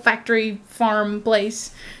horrible factory farm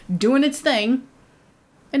place, doing its thing.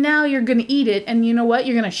 And now you're going to eat it, and you know what?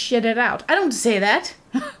 You're going to shit it out. I don't say that.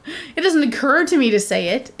 It doesn't occur to me to say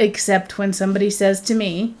it, except when somebody says to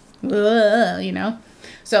me, ugh, you know.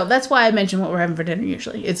 So that's why I mention what we're having for dinner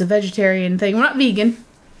usually. It's a vegetarian thing. We're not vegan.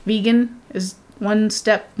 Vegan is one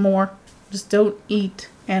step more. Just don't eat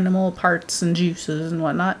animal parts and juices and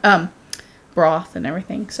whatnot. Broth and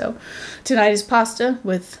everything. So tonight is pasta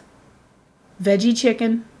with veggie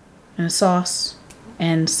chicken and a sauce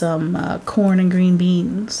and some corn and green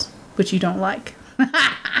beans, which you don't like.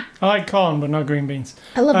 I like corn, but not green beans.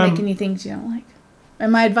 I love making you things you don't like.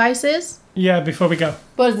 And my advice is? Yeah, before we go.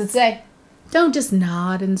 What does it say? Don't just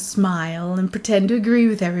nod and smile and pretend to agree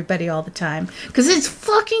with everybody all the time. Because it's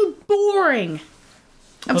fucking boring.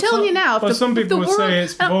 I'm telling you now. But some people will say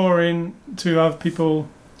it's boring to have people...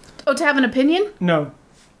 Oh, to have an opinion? No.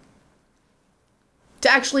 To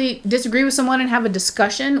actually disagree with someone and have a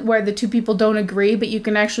discussion where the two people don't agree, but you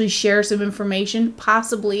can actually share some information,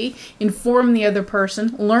 possibly inform the other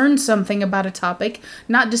person, learn something about a topic,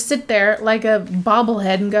 not just sit there like a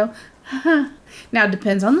bobblehead and go, haha. Now, it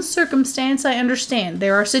depends on the circumstance, I understand.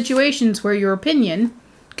 There are situations where your opinion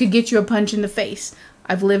could get you a punch in the face.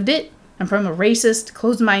 I've lived it. I'm from a racist,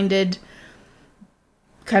 closed-minded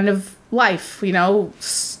kind of life, you know,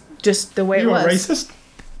 just the way it was. You were racist?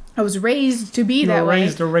 I was raised to be that way,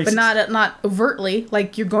 raised a racist. but not overtly,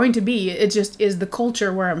 like you're going to be. It just is the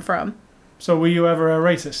culture where I'm from. So were you ever a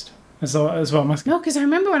racist? That's what I'm asking. No, because I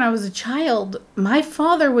remember when I was a child, my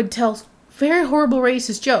father would tell very horrible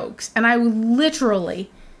racist jokes, and I would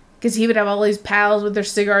literally, because he would have all these pals with their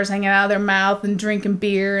cigars hanging out of their mouth and drinking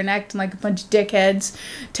beer and acting like a bunch of dickheads,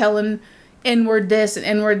 telling N-word this and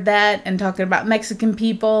N-word that, and talking about Mexican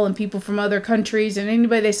people and people from other countries and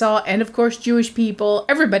anybody they saw, and of course Jewish people,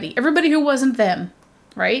 everybody who wasn't them,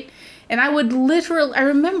 right? And I would literally, I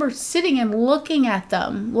remember sitting and looking at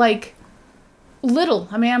them like little.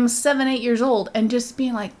 I mean, I'm 7, 8 years old, and just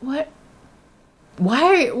being like, what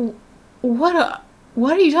are you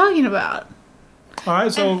talking about? All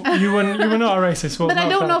right, so you were not a racist. But I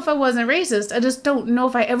don't know if I wasn't racist. I just don't know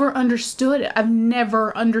if I ever understood it. I've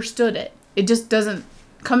never understood it. It just doesn't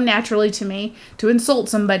come naturally to me to insult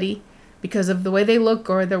somebody because of the way they look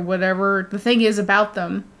or their whatever the thing is about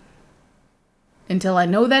them until I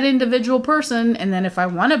know that individual person. And then if I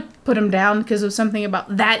want to put them down because of something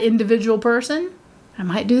about that individual person, I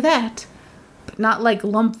might do that. But not like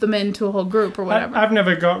lump them into a whole group or whatever. I've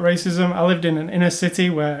never got racism. I lived in an inner city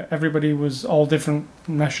where everybody was all different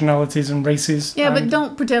nationalities and races. Yeah, but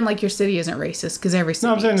don't pretend like your city isn't racist, because every city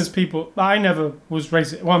No, I'm saying is. there's people... I never was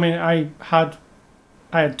racist. Well, I mean, I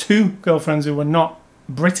had 2 girlfriends who were not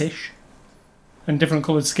British and different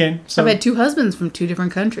coloured skin. So, I've had 2 husbands from 2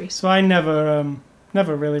 different countries. so I never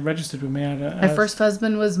never really registered with me. My first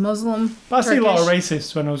husband was Muslim. But I see a lot of Turkish.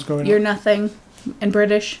 racists when I was growing You're up. nothing. And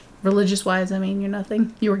British, religious-wise, I mean, you're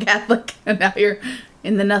nothing. You were Catholic, and now you're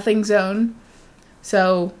in the nothing zone.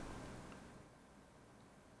 So,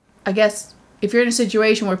 I guess if you're in a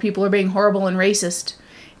situation where people are being horrible and racist,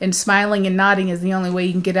 and smiling and nodding is the only way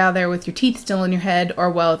you can get out of there with your teeth still in your head, or,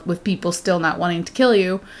 well, with people still not wanting to kill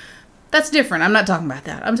you, that's different. I'm not talking about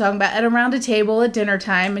that. I'm talking about at around a table at dinner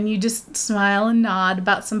time, and you just smile and nod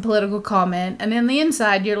about some political comment, and on the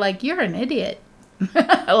inside, you're like, you're an idiot.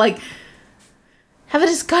 Like, have a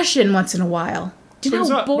discussion once in a while. Do you know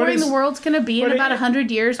how boring the world's going to be in about 100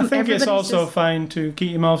 years? I think it's also fine to keep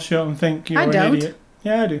your mouth shut and think you're an idiot.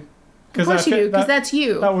 Yeah, I do. Of course you do, because that's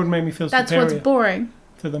you. That would make me feel superior. That's what's boring.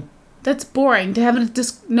 To them. That's boring, to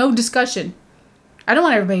have no discussion. I don't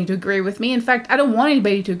want everybody to agree with me. In fact, I don't want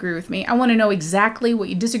anybody to agree with me. I want to know exactly what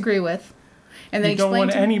you disagree with. And then you don't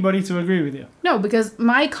want anybody to agree with you? No, because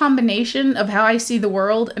my combination of how I see the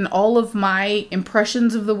world and all of my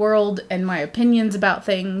impressions of the world and my opinions about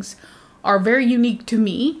things are very unique to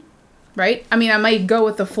me, right? I mean, I might go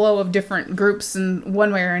with the flow of different groups in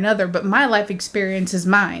one way or another, but my life experience is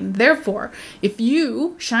mine. Therefore, if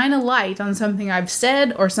you shine a light on something I've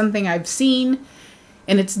said or something I've seen,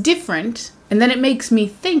 and it's different, and then it makes me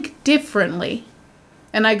think differently,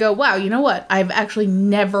 and I go, wow, you know what? I've actually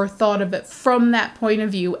never thought of it from that point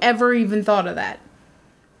of view, ever even thought of that.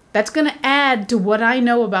 That's going to add to what I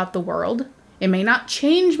know about the world. It may not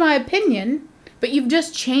change my opinion, but you've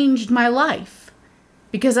just changed my life.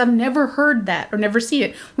 Because I've never heard that or never seen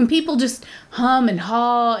it. When people just hum and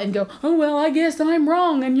haw and go, oh, well, I guess I'm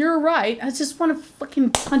wrong and you're right. I just want to fucking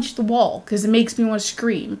punch the wall because it makes me want to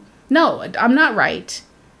scream. No, I'm not right.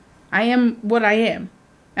 I am what I am.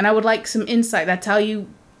 And I would like some insight. That's how you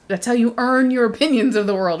earn your opinions of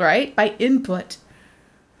the world, right? By input.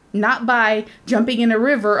 Not by jumping in a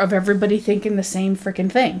river of everybody thinking the same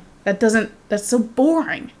freaking thing. That's so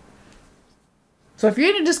boring. So if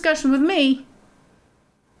you're in a discussion with me,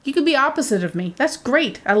 you could be opposite of me. That's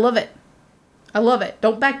great. I love it. I love it.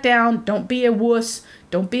 Don't back down. Don't be a wuss.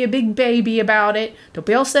 Don't be a big baby about it. Don't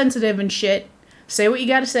be all sensitive and shit. Say what you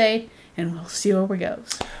gotta say, and we'll see where it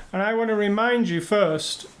goes. And I want to remind you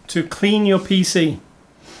first to clean your PC.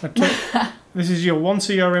 This is your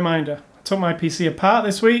once-a-year reminder. I took my PC apart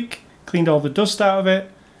this week, cleaned all the dust out of it.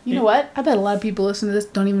 You know what? I bet a lot of people listening to this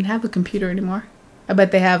don't even have a computer anymore. I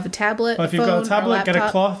bet they have a tablet, well, if you've got a tablet, get a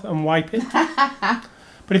cloth and wipe it.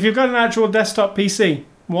 But if you've got an actual desktop PC,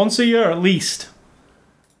 once a year at least,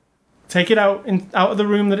 take it out of the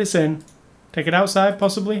room that it's in, take it outside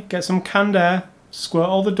possibly, get some canned air, squirt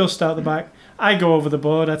all the dust out the back. I go over the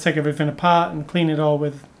board, I take everything apart and clean it all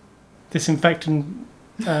with disinfectant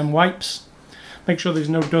wipes. Make sure there's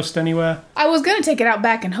no dust anywhere. I was going to take it out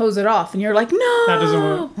back and hose it off, and you're like, no! That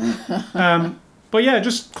doesn't work. But yeah,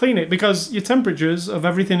 just clean it, because your temperatures of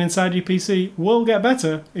everything inside your PC will get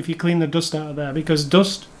better if you clean the dust out of there, because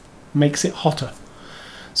dust makes it hotter.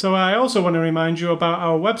 So I also want to remind you about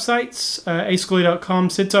our websites, ascully.com,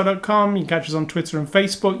 sidtalk.com. You can catch us on Twitter and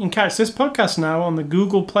Facebook. You can catch this podcast now on the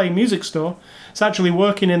Google Play Music Store. It's actually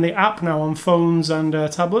working in the app now on phones and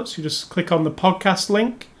tablets. You just click on the podcast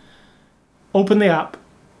link, open the app.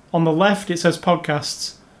 On the left, it says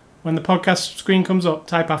podcasts. When the podcast screen comes up,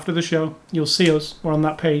 type after the show. You'll see us. We're on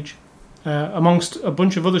that page. Amongst a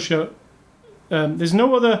bunch of other shows. There's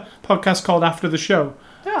no other podcast called After the Show.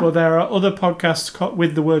 Yeah. But there are other podcasts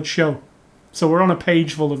with the word show. So we're on a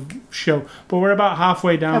page full of show. But we're about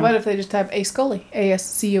halfway down. How about if they just type A Scully?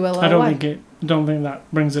 ASCULLY. I don't think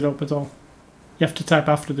that brings it up at all. You have to type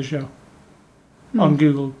after the show. On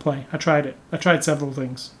Google Play. I tried it. I tried several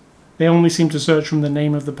things. They only seem to search from the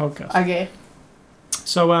name of the podcast. Okay.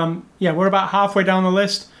 So, yeah, we're about halfway down the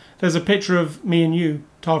list. There's a picture of me and you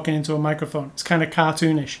talking into a microphone. It's kind of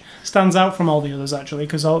cartoonish. Stands out from all the others, actually,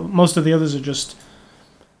 because most of the others are just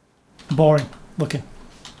boring looking.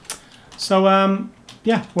 So,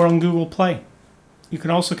 yeah, we're on Google Play. You can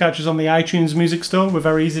also catch us on the iTunes Music Store. We're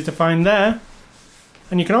very easy to find there.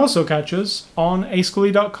 And you can also catch us on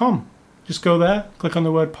ascully.com. Just go there, click on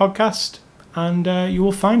the word podcast, and you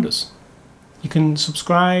will find us. You can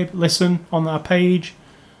subscribe, listen on our page,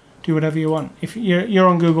 do whatever you want. If you're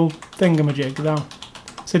on Google thingamajig now,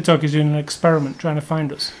 Sid Talk is doing an experiment trying to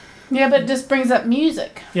find us. Yeah, but it just brings up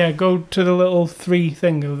music. Yeah, go to the little 3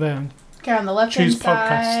 thing over there. Okay, on the left-hand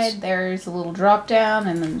side, there's a little drop-down,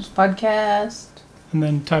 and then there's podcast. And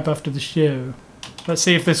then type after the show. Let's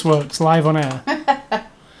see if this works live on air.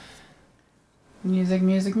 Music,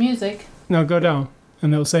 music, music. Now go down,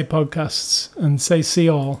 and it'll say podcasts, and say see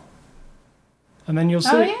all. And then you'll see.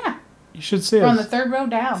 Oh, yeah. You should see We're on us. the third row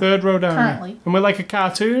down. Third row down. Currently. And we're like a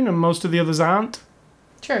cartoon, and most of the others aren't.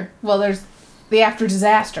 Sure. Well, there's the after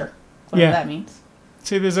disaster. Whatever that means.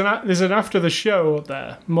 See, there's an after the show up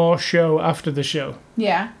there. More show after the show.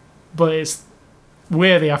 Yeah. But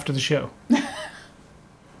we're the after the show.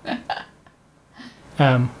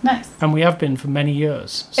 Nice. And we have been for many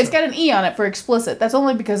years. So. It's got an E on it for explicit. That's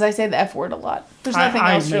only because I say the F word a lot. There's nothing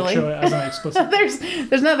else really. I make sure it has an explicit.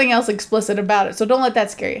 There's nothing else explicit about it, so don't let that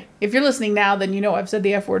scare you. If you're listening now, then you know I've said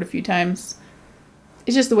the F word a few times.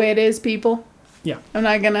 It's just the way it is, people. Yeah. I'm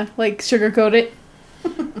not gonna sugarcoat it.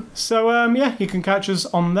 So, you can catch us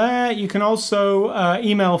on there. You can also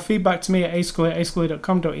email feedback to me at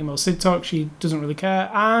ascully@ascully.com. Don't email Sid Talk. She doesn't really care.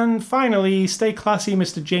 And finally, stay classy,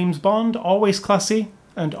 Mr. James Bond. Always classy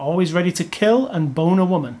and always ready to kill and bone a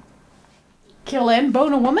woman. Kill and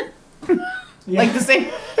bone a woman? Like the same...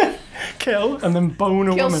 Kill and then bone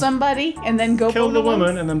a woman. Kill somebody and then go Kill bone the a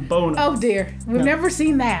woman? and then bone her. Oh, dear. We've never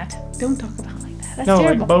seen that. Don't talk about it like that. That's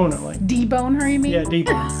terrible. Like bone her. Like. Debone her, you mean? Yeah,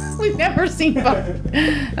 debone. We've never seen both.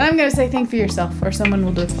 And I'm going to say think for yourself or someone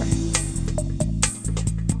will do it for you.